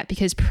to do that,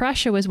 because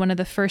Prussia was one of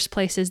the first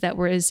places that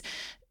was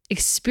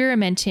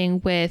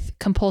experimenting with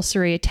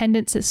compulsory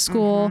attendance at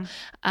school,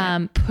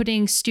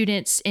 putting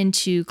students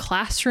into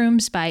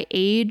classrooms by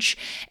age,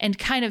 and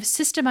kind of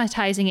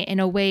systematizing it in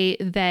a way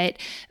that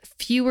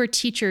fewer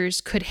teachers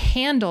could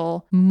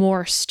handle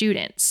more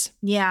students.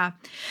 Yeah.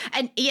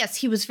 And yes,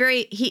 he was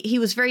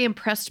very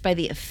impressed by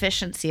the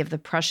efficiency of the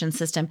Prussian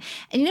system.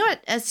 And you know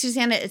what,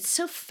 Susanna, it's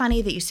so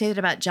funny that you say that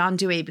about John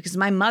Dewey, because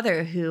my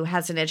mother, who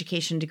has an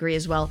education degree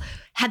as well,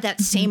 had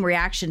that same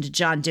reaction to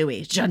John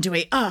Dewey.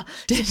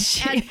 Did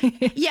she?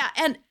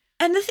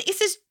 And the thing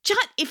is, John,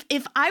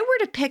 if I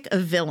were to pick a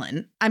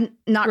villain, I'm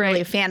not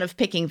really a fan of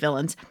picking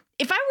villains.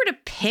 If I were to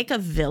pick a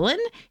villain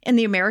in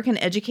the American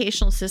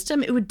educational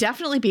system, it would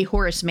definitely be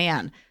Horace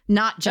Mann,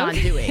 not John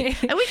Dewey.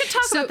 And we could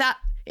talk about that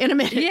in a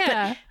minute.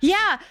 Yeah.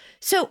 Yeah.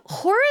 So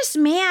Horace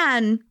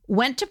Mann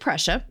went to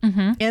Prussia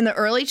in the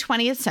early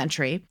 20th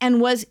century and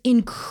was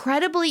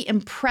incredibly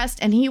impressed.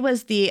 And he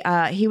was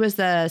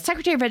the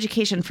Secretary of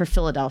Education for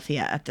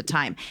Philadelphia at the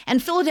time.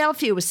 And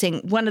Philadelphia was seeing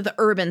one of the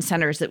urban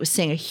centers that was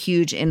seeing a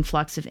huge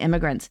influx of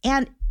immigrants.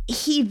 And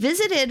he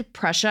visited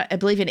Prussia, I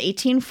believe, in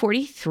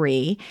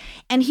 1843,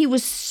 and he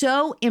was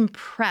so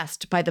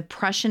impressed by the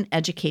Prussian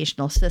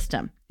educational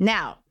system.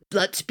 Now,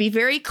 let's be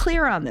very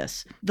clear on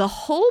this. The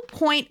whole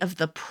point of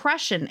the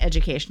Prussian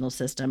educational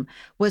system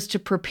was to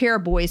prepare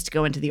boys to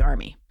go into the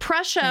army.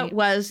 Prussia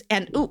was,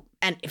 and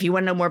if you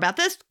want to know more about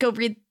this, go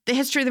read The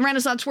History of the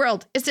Renaissance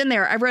World. It's in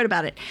there. I wrote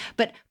about it.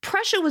 But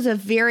Prussia was a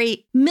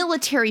very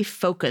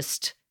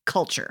military-focused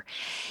culture.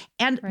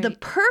 And the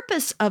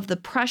purpose of the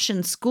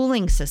Prussian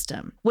schooling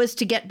system was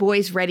to get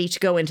boys ready to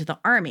go into the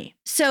army.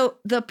 So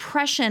the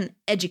Prussian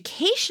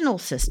educational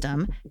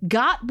system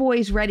got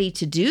boys ready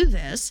to do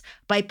this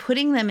by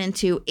putting them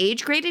into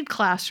age-graded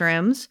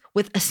classrooms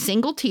with a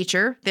single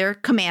teacher, their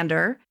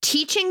commander,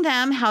 teaching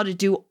them how to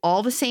do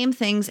all the same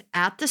things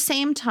at the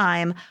same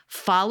time,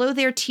 follow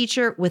their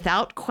teacher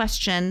without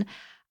question,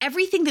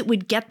 everything that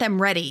would get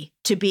them ready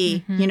to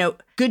be,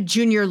 good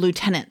junior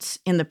lieutenants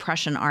in the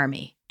Prussian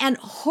army. And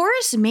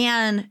Horace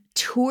Mann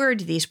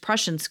toured these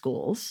Prussian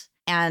schools.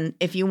 And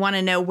if you want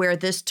to know where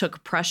this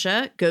took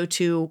Prussia, go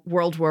to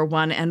World War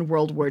I and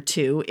World War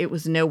II. It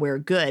was nowhere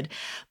good.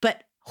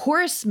 But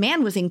Horace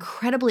Mann was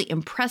incredibly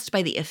impressed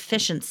by the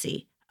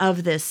efficiency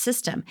of this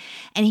system.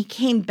 And he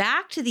came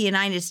back to the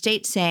United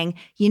States saying,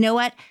 you know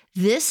what?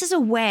 This is a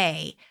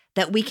way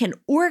that we can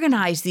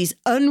organize these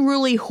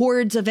unruly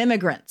hordes of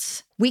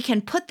immigrants. We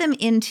can put them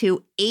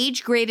into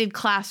age-graded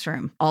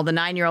classroom. All the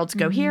 9-year-olds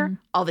go here.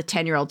 All the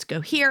 10-year-olds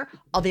go here.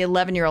 All the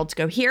 11-year-olds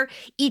go here.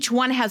 Each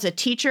one has a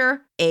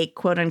teacher, a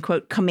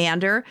quote-unquote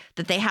commander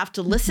that they have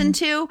to listen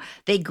to.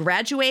 They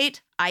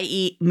graduate,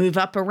 i.e. move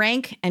up a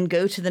rank and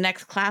go to the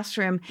next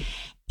classroom.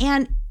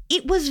 And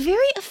it was very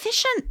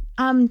efficient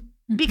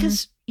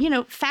because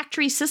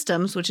factory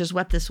systems, which is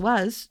what this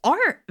was,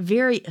 are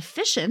very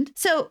efficient.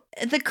 So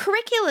the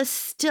curricula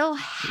still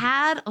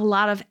had a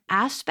lot of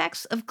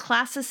aspects of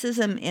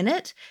classicism in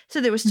it. So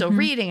there was still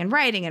reading and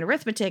writing and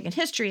arithmetic and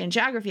history and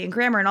geography and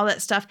grammar and all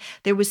that stuff.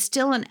 There was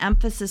still an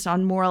emphasis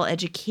on moral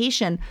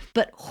education.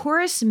 But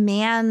Horace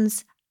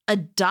Mann's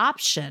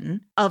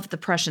adoption of the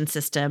Prussian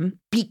system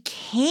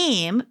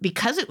became,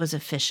 because it was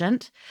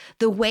efficient,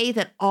 the way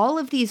that all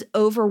of these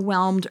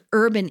overwhelmed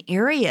urban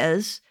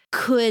areas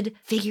could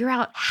figure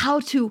out how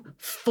to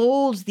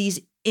fold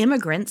these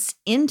immigrants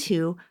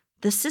into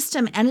the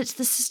system. And it's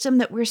the system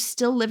that we're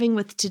still living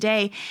with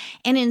today.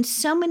 And in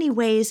so many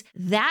ways,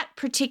 that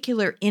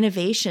particular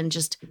innovation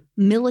just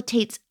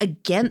militates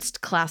against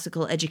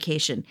classical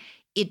education.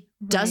 It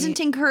doesn't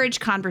encourage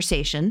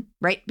conversation,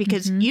 right?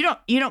 Because you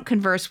don't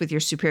converse with your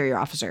superior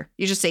officer.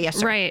 You just say yes,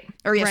 sir,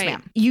 or yes,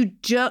 ma'am.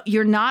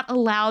 You're not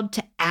allowed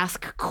to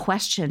ask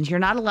questions. You're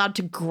not allowed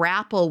to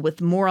grapple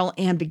with moral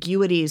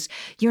ambiguities.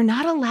 You're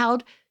not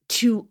allowed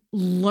to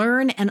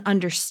learn and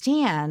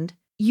understand.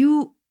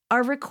 You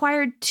are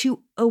required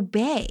to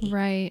obey,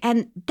 right?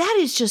 And that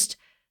is just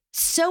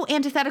so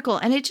antithetical.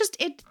 And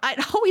it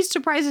always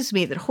surprises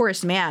me that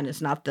Horace Mann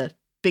is not the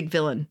big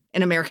villain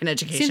in American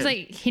education. Seems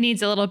like he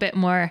needs a little bit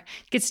more,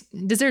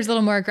 deserves a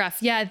little more gruff.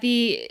 Yeah,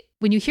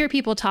 when you hear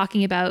people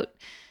talking about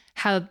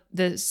how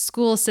the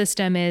school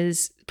system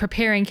is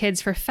preparing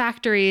kids for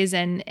factories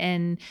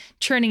and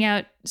churning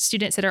out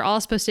students that are all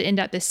supposed to end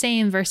up the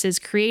same versus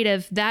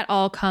creative, that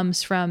all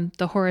comes from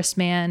the Horace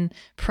Mann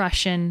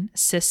Prussian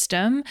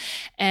system.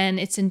 And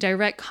it's in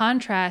direct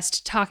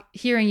contrast,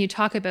 hearing you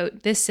talk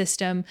about this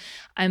system,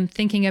 I'm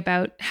thinking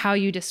about how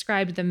you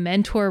described the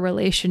mentor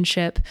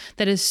relationship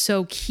that is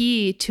so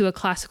key to a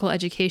classical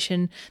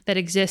education that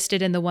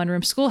existed in the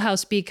one-room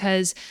schoolhouse,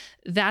 because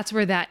that's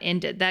where that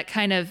ended. That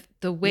kind of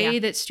the way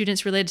that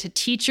students related to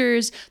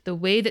teachers, the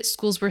way that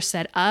schools were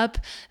set up,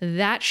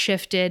 that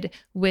shifted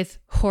with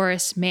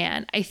Horace Horace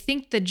Mann. I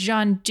think the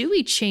John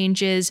Dewey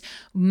changes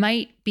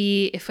might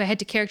be, if I had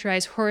to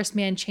characterize Horace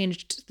Mann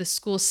changed the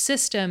school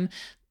system,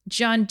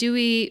 John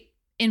Dewey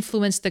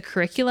influenced the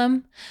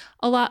curriculum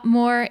a lot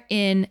more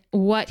in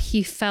what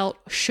he felt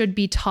should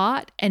be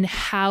taught and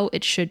how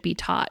it should be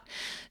taught.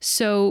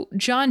 So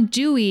John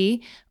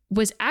Dewey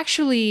was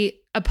actually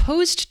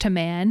opposed to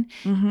Mann.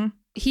 Mm-hmm.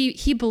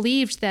 He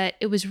believed that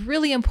it was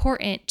really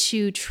important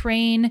to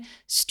train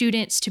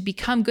students to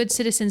become good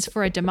citizens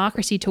for a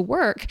democracy to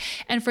work.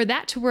 And for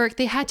that to work,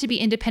 they had to be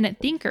independent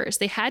thinkers.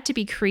 They had to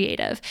be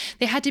creative.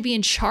 They had to be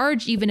in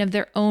charge even of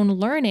their own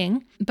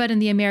learning. But in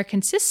the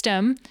American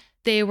system,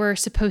 they were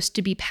supposed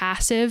to be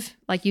passive,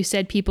 like you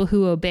said, people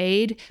who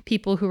obeyed,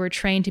 people who were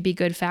trained to be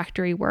good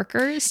factory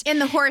workers. In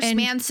the Horace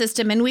Mann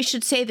system, and we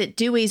should say that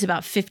Dewey's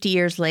about 50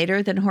 years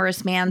later than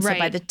Horace Mann. So right.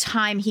 By the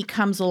time he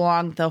comes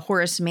along, the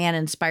Horace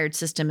Mann-inspired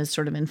system is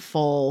sort of in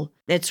full,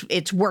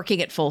 it's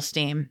working at full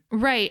steam.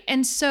 Right.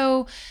 And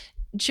so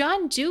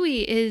John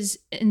Dewey is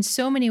in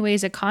so many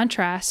ways a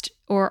contrast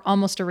or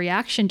almost a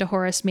reaction to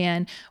Horace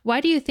Mann. Why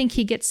do you think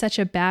he gets such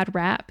a bad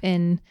rap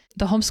in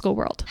the homeschool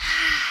world?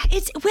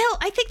 Well,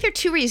 I think there are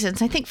two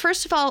reasons. I think,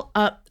 first of all,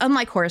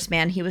 unlike Horace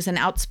Mann, he was an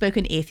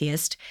outspoken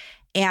atheist.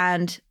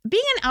 And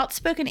being an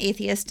outspoken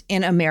atheist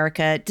in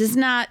America does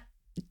not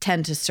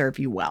tend to serve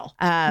you well.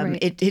 Right.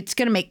 It's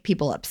going to make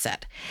people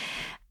upset.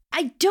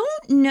 I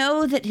don't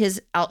know that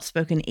his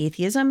outspoken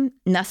atheism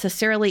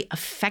necessarily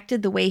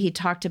affected the way he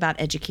talked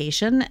about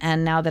education.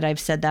 And now that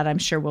I've said that, I'm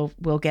sure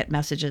we'll get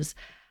messages.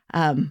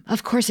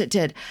 Of course it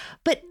did.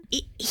 But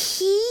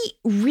he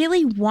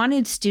really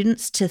wanted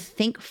students to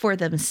think for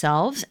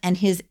themselves, and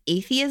his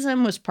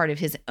atheism was part of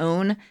his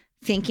own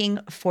thinking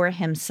for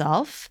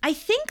himself. I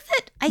think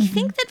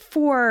that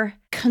for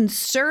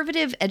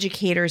conservative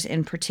educators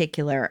in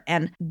particular,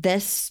 and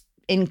this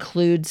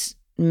includes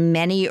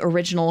many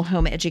original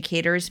home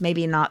educators,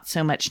 maybe not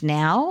so much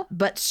now,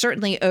 but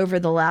certainly over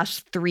the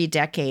last 3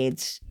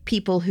 decades,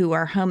 people who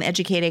are home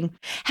educating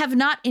have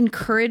not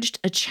encouraged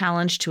a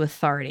challenge to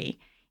authority.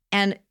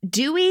 And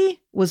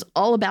Dewey was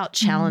all about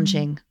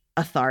challenging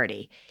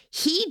authority.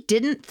 He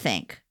didn't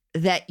think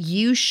that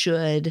you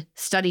should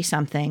study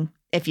something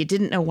if you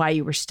didn't know why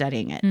you were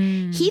studying it.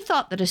 He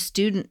thought that a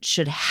student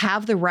should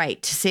have the right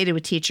to say to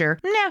a teacher,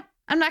 no,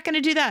 I'm not going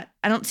to do that.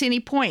 I don't see any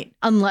point,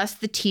 unless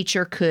the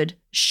teacher could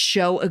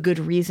show a good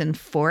reason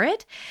for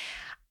it.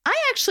 I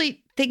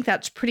actually think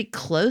that's pretty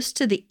close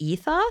to the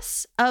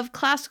ethos of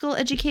classical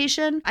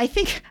education. I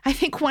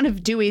think one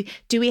of Dewey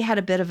had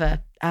a bit of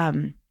a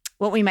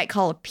what we might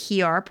call a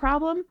PR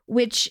problem,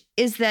 which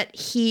is that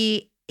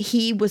he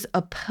was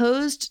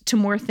opposed to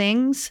more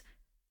things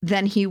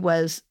than he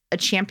was a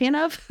champion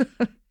of.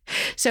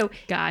 So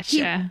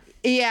gotcha.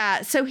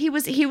 So he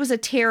was a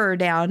tearer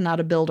down,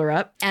 not a builder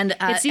up. And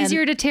it's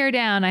easier to tear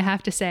down, I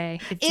have to say.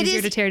 It's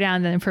easier to tear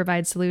down than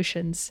provide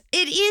solutions.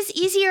 It is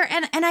easier.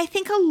 And I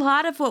think a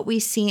lot of what we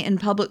see in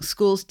public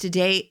schools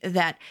today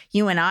that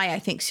you and I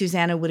think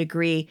Susanna would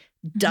agree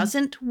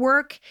doesn't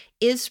work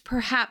is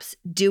perhaps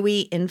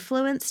Dewey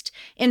influenced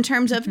in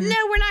terms of, no,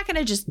 we're not going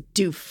to just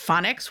do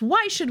phonics.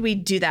 Why should we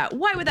do that?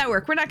 Why would that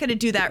work? We're not going to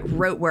do that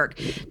rote work.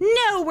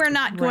 No, we're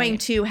not going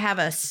to have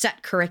a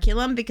set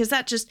curriculum because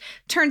that just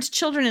turns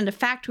children into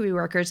factory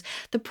workers.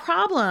 The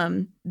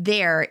problem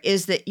there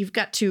is that you've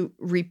got to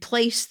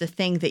replace the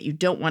thing that you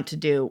don't want to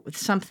do with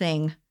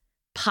something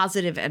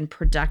positive and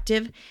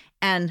productive.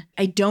 And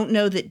I don't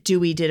know that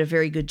Dewey did a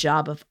very good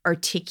job of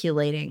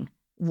articulating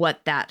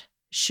what that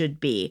should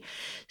be.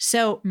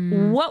 So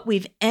what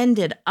we've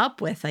ended up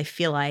with, I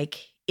feel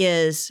like,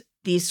 is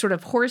these sort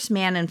of Horace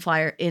Mann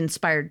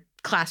inspired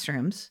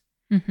classrooms,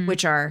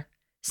 which are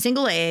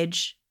single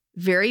age,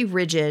 very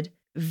rigid,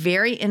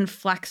 very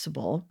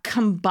inflexible,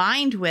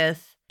 combined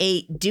with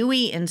a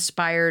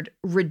Dewey-inspired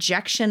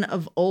rejection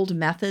of old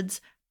methods,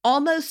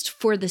 almost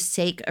for the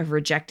sake of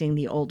rejecting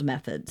the old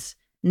methods.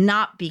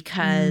 Not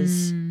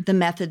because the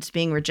methods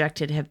being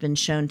rejected have been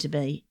shown to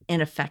be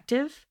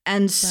ineffective.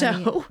 And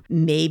so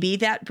maybe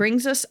that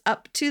brings us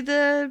up to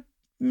the,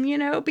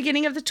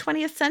 beginning of the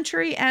 20th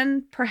century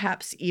and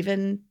perhaps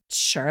even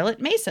Charlotte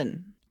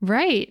Mason.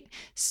 Right.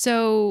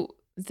 So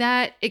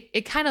that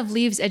it kind of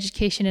leaves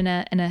education in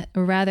a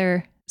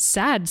rather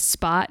sad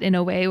spot in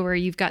a way where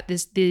you've got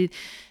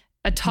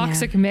a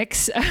toxic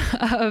mix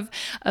of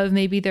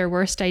maybe their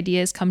worst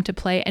ideas come to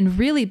play and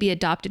really be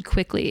adopted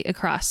quickly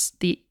across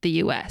the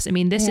U.S. I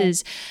mean, this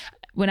is,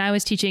 when I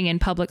was teaching in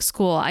public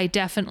school, I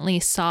definitely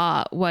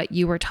saw what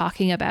you were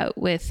talking about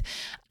with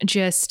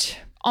just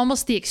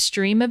almost the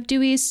extreme of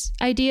Dewey's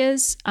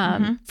ideas.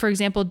 For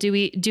example,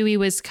 Dewey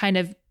was kind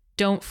of,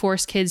 don't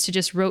force kids to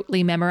just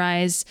rotely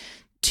memorize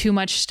too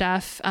much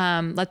stuff.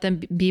 Let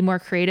them be more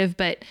creative.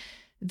 But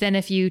then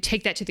if you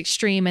take that to the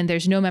extreme and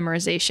there's no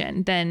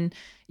memorization, then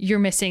you're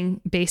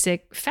missing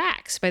basic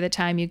facts by the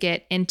time you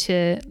get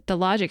into the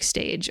logic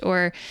stage.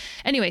 Or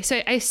anyway,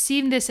 so I've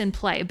seen this in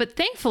play, but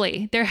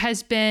thankfully there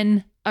has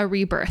been a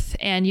rebirth.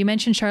 And you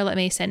mentioned Charlotte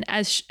Mason.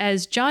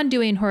 As John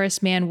Dewey and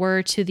Horace Mann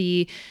were to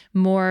the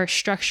more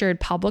structured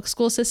public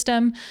school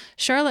system,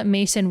 Charlotte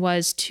Mason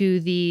was to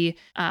the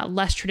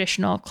less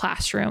traditional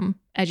classroom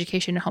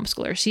education and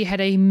homeschoolers. She had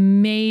a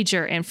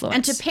major influence.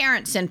 And to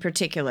parents in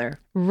particular.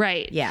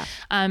 Right. Yeah.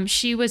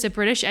 She was a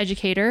British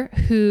educator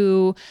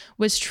who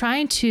was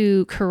trying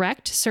to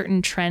correct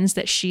certain trends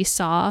that she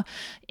saw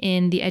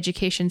in the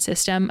education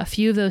system. A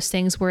few of those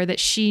things were that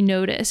she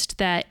noticed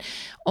that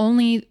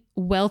only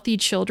wealthy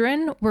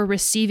children were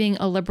receiving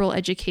a liberal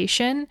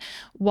education,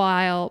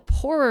 while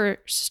poorer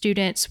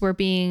students were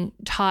being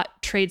taught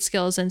trade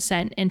skills and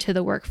sent into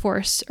the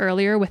workforce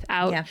earlier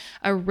without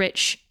a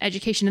rich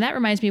education. And that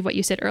reminds me of what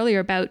you said earlier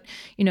about,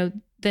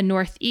 the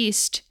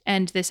Northeast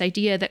and this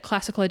idea that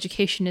classical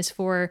education is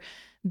for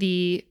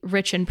the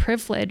rich and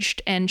privileged.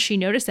 And she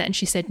noticed that and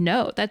she said,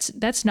 no,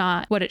 that's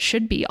not what it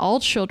should be. All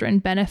children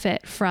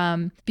benefit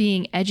from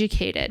being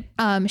educated.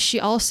 She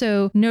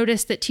also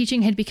noticed that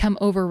teaching had become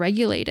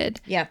overregulated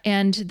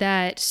and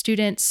that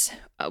students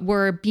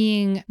were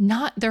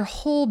their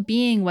whole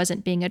being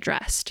wasn't being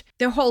addressed.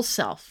 Their whole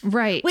self.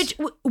 Right.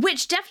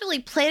 Which definitely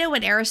Plato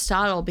and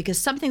Aristotle, because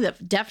something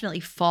that definitely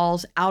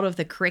falls out of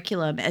the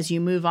curriculum as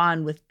you move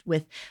on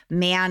with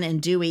Mann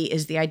and Dewey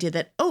is the idea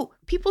that,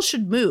 people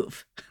should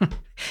move.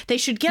 They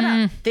should get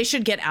up. They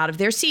should get out of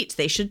their seats.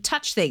 They should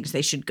touch things.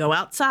 They should go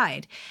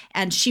outside.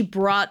 And she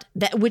brought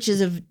that, which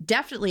is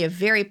definitely a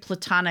very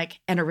Platonic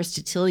and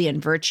Aristotelian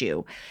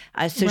virtue.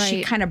 So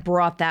she kind of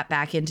brought that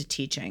back into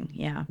teaching.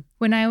 Yeah.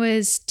 When I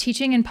was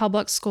teaching in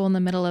public school in the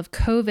middle of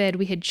COVID,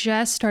 we had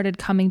just started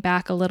coming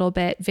back a little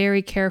bit,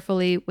 very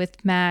carefully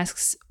with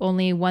masks,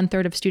 only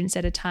 1/3 of students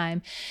at a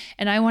time.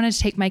 And I wanted to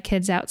take my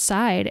kids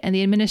outside, and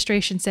the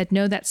administration said,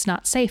 no, that's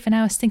not safe. And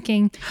I was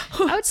thinking,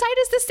 outside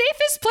is the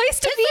safest place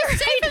to be right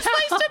safest now.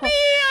 place to be.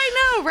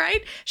 I know,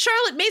 right?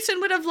 Charlotte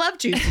Mason would have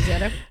loved you,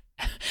 Susanna.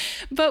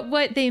 But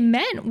what they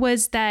meant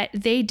was that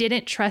they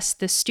didn't trust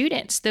the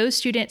students. Those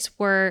students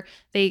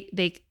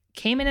they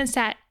came in and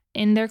sat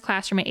in their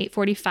classroom at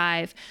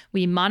 8:45.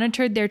 We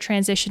monitored their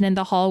transition in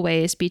the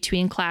hallways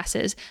between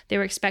classes. They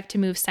were expected to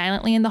move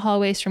silently in the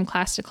hallways from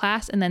class to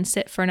class and then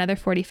sit for another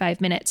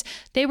 45 minutes.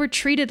 They were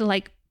treated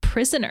like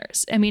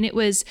prisoners. I mean, it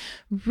was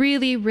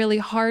really, really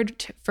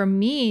hard for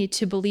me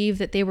to believe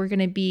that they were going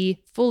to be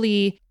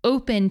fully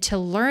open to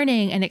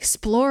learning and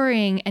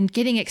exploring and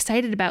getting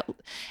excited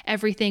about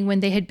everything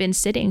when they had been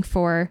sitting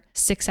for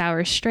 6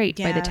 hours straight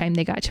by the time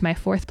they got to my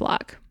fourth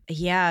block.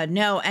 Yeah,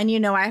 no. And,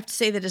 I have to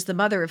say that as the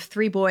mother of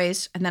 3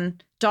 boys and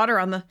then daughter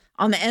on the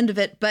end of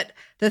it, but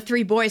the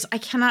 3 boys, I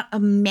cannot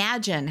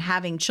imagine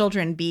having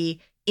children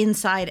be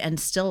inside and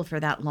still for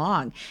that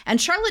long.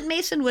 And Charlotte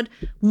Mason would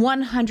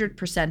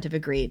 100% have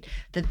agreed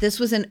that this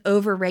was an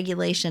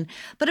overregulation.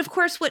 But of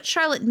course, what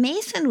Charlotte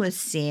Mason was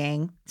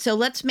seeing, so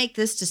let's make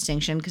this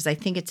distinction because I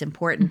think it's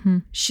important. Mm-hmm.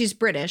 She's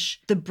British.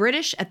 The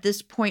British at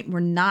this point were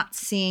not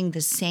seeing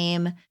the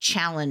same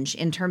challenge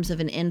in terms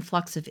of an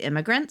influx of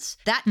immigrants.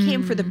 That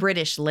came for the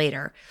British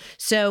later.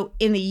 So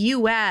in the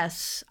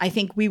US, I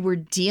think we were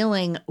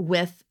dealing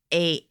with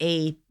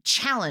a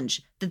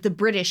challenge that the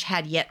British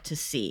had yet to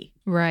see.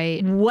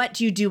 Right. What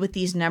do you do with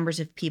these numbers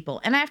of people?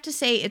 And I have to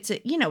say, it's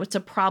a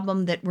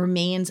problem that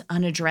remains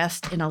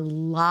unaddressed in a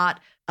lot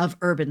of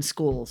urban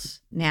schools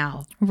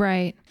now.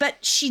 Right.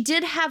 But she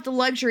did have the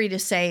luxury to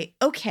say,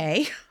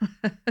 okay,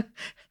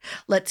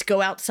 let's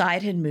go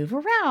outside and move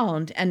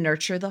around and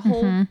nurture the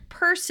whole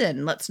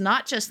person. Let's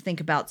not just think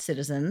about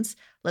citizens.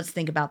 Let's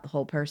think about the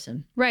whole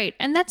person. Right.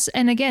 And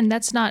again,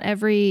 that's not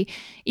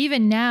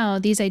even now,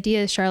 these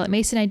ideas, Charlotte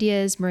Mason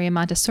ideas, Maria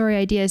Montessori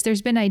ideas,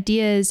 there's been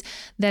ideas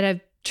that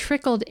have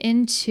trickled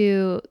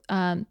into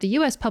the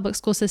U.S. public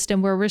school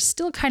system where we're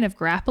still kind of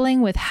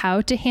grappling with how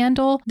to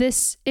handle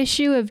this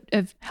issue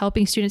of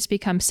helping students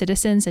become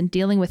citizens and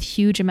dealing with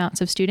huge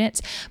amounts of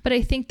students. But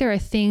I think there are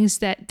things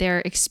that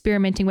they're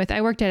experimenting with. I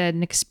worked at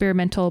an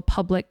experimental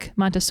public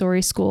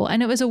Montessori school,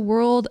 and it was a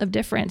world of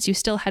difference. You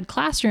still had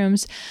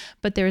classrooms,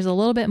 but there was a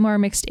little bit more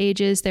mixed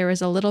ages. There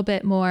was a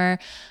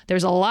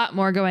lot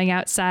more going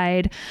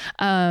outside.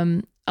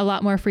 A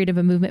lot more freedom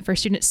of movement for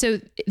students. So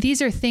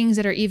these are things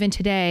that are even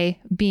today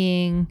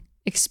being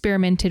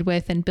experimented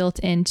with and built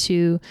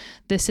into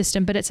the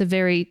system, but it's a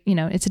very,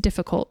 it's a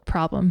difficult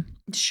problem.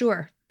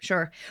 Sure.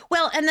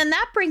 Well, and then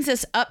that brings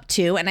us up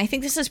to, and I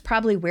think this is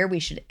probably where we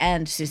should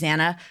end,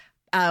 Susanna,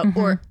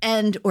 or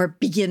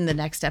begin the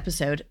next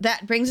episode.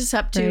 That brings us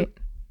up to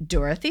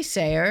Dorothy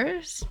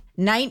Sayers,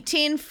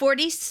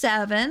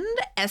 1947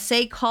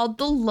 essay called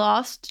The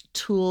Lost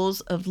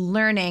Tools of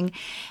Learning.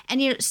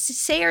 And,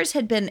 Sayers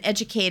had been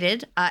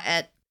educated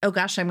at, I'm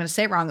going to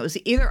say it wrong. It was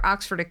either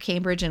Oxford or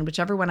Cambridge, and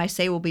whichever one I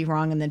say will be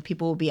wrong, and then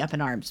people will be up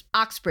in arms.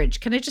 Oxbridge.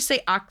 Can I just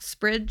say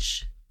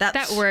Oxbridge?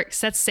 That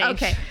works. That's safe.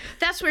 Okay.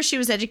 That's where she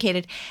was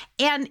educated.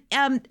 And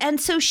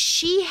so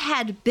she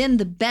had been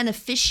the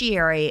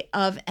beneficiary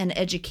of an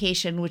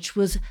education which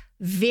was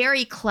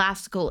very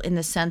classical in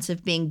the sense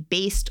of being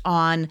based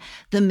on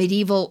the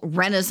medieval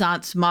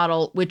Renaissance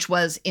model, which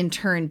was in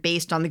turn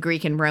based on the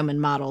Greek and Roman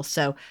model.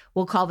 So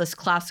we'll call this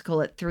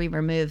classical at 3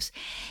 removes.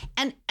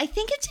 And I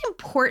think it's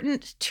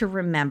important to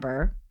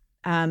remember,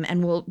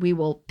 and we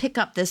will pick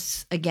up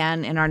this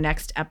again in our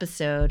next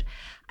episode.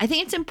 I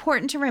think it's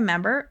important to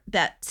remember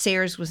that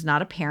Sayers was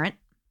not a parent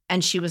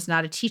and she was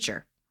not a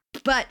teacher,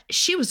 but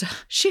she was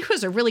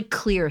a really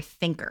clear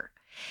thinker.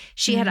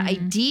 She had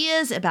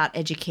ideas about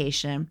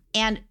education,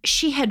 and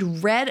she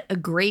had read a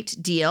great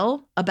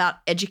deal about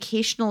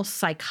educational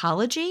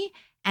psychology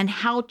and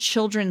how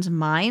children's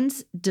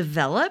minds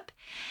develop.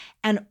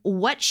 And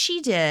what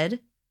she did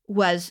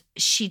was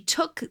she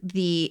took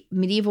the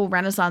medieval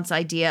Renaissance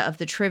idea of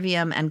the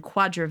trivium and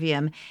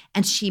quadrivium,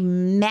 and she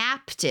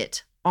mapped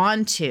it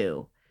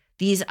onto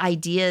these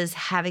ideas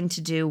having to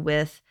do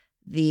with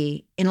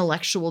the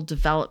intellectual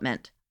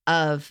development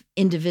of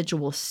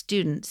individual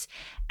students.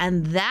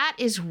 And that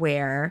is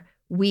where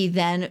we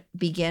then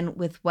begin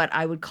with what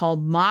I would call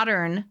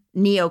modern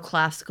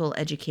neoclassical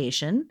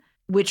education,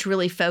 which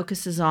really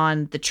focuses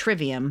on the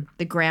trivium,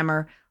 the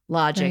grammar,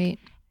 logic,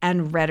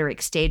 and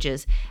rhetoric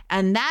stages.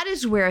 And that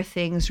is where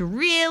things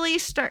really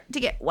start to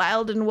get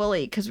wild and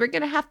woolly, because we're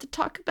going to have to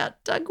talk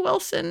about Doug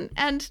Wilson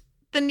and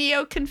the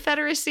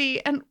Neo-Confederacy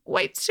and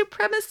white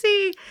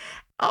supremacy,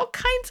 all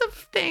kinds of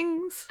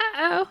things.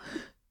 Uh-oh.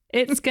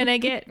 It's going to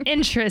get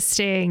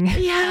interesting.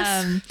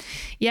 Yes.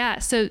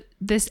 So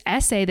this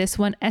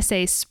one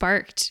essay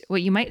sparked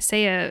what you might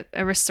say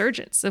a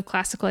resurgence of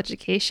classical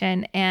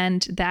education.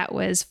 And that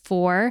was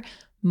for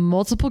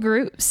multiple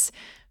groups,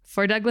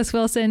 for Douglas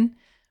Wilson,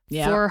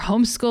 for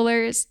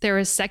homeschoolers. There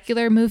was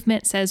secular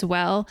movements as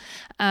well,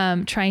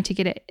 trying to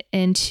get it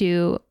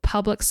into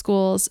public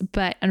schools.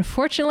 But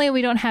unfortunately,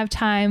 we don't have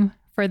time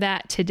for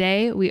that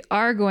today. We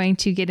are going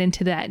to get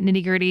into that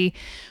nitty-gritty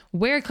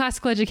where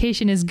classical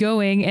education is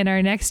going in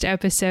our next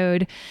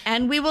episode.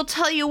 And we will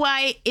tell you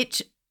why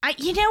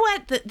you know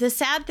what? The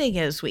sad thing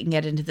is, we can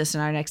get into this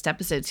in our next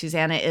episode,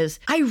 Susanna, is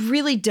I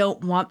really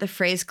don't want the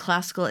phrase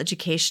classical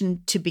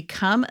education to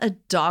become a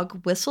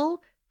dog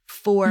whistle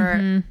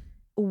for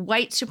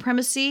white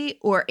supremacy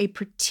or a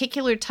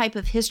particular type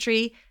of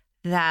history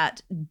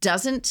that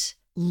doesn't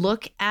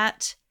look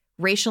at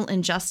racial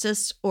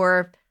injustice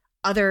or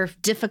other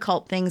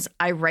difficult things.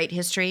 I write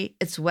history.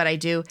 It's what I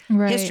do.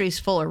 Right. History's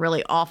full of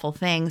really awful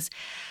things.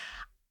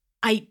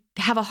 I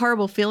have a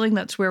horrible feeling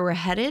that's where we're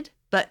headed,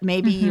 but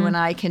maybe you and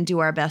I can do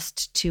our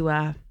best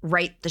to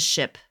right the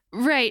ship.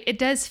 Right. It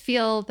does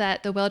feel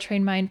that the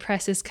Well-Trained Mind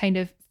Press is kind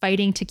of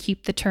fighting to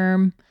keep the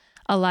term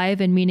alive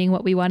and meaning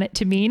what we want it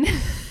to mean.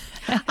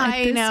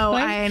 I know.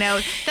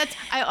 That's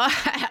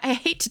I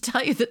hate to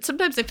tell you that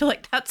sometimes I feel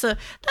like that's a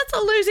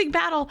losing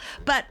battle,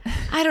 but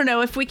I don't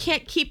know, if we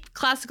can't keep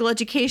classical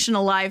education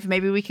alive,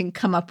 maybe we can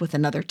come up with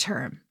another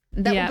term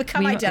that will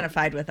become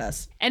identified with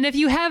us. And if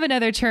you have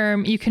another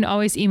term, you can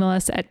always email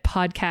us at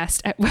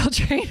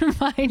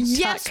podcast@welltrainedmind.com.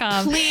 Yes,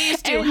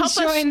 please do. Help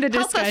join the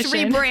Help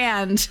discussion. us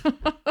rebrand.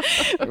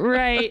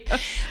 Right.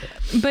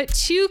 But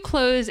to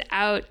close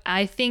out,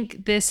 I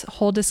think this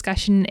whole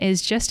discussion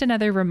is just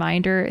another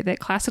reminder that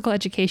classical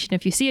education,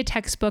 if you see a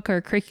textbook or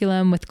a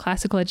curriculum with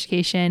classical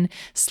education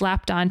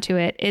slapped onto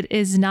it, it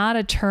is not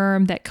a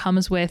term that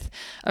comes with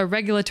a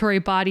regulatory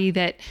body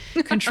that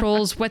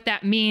controls what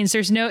that means.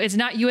 It's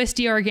not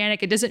USD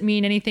organic. It doesn't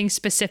mean anything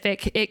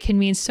specific. It can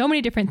mean so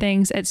many different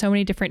things at so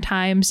many different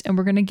times, and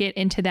we're going to get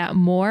into that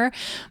more.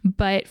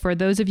 But for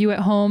those of you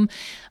at home,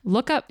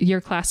 look up your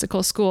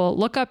classical school,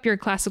 look up your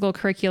classical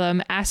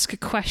curriculum, ask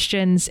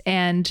questions,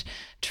 and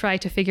try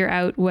to figure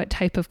out what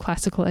type of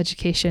classical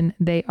education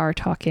they are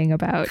talking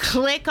about.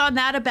 Click on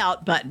that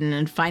About button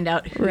and find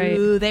out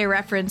who they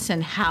reference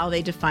and how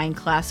they define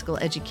classical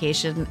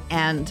education,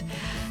 and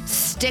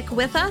stick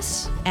with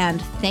us.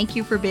 And thank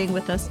you for being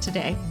with us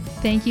today.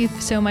 Thank you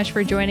so much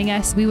for joining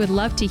us. We would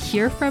love to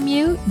hear from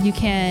you. You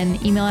can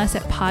email us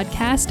at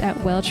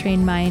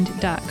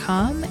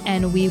podcast@welltrainedmind.com,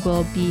 and we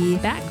will be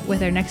back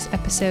with our next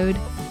episode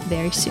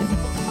very soon.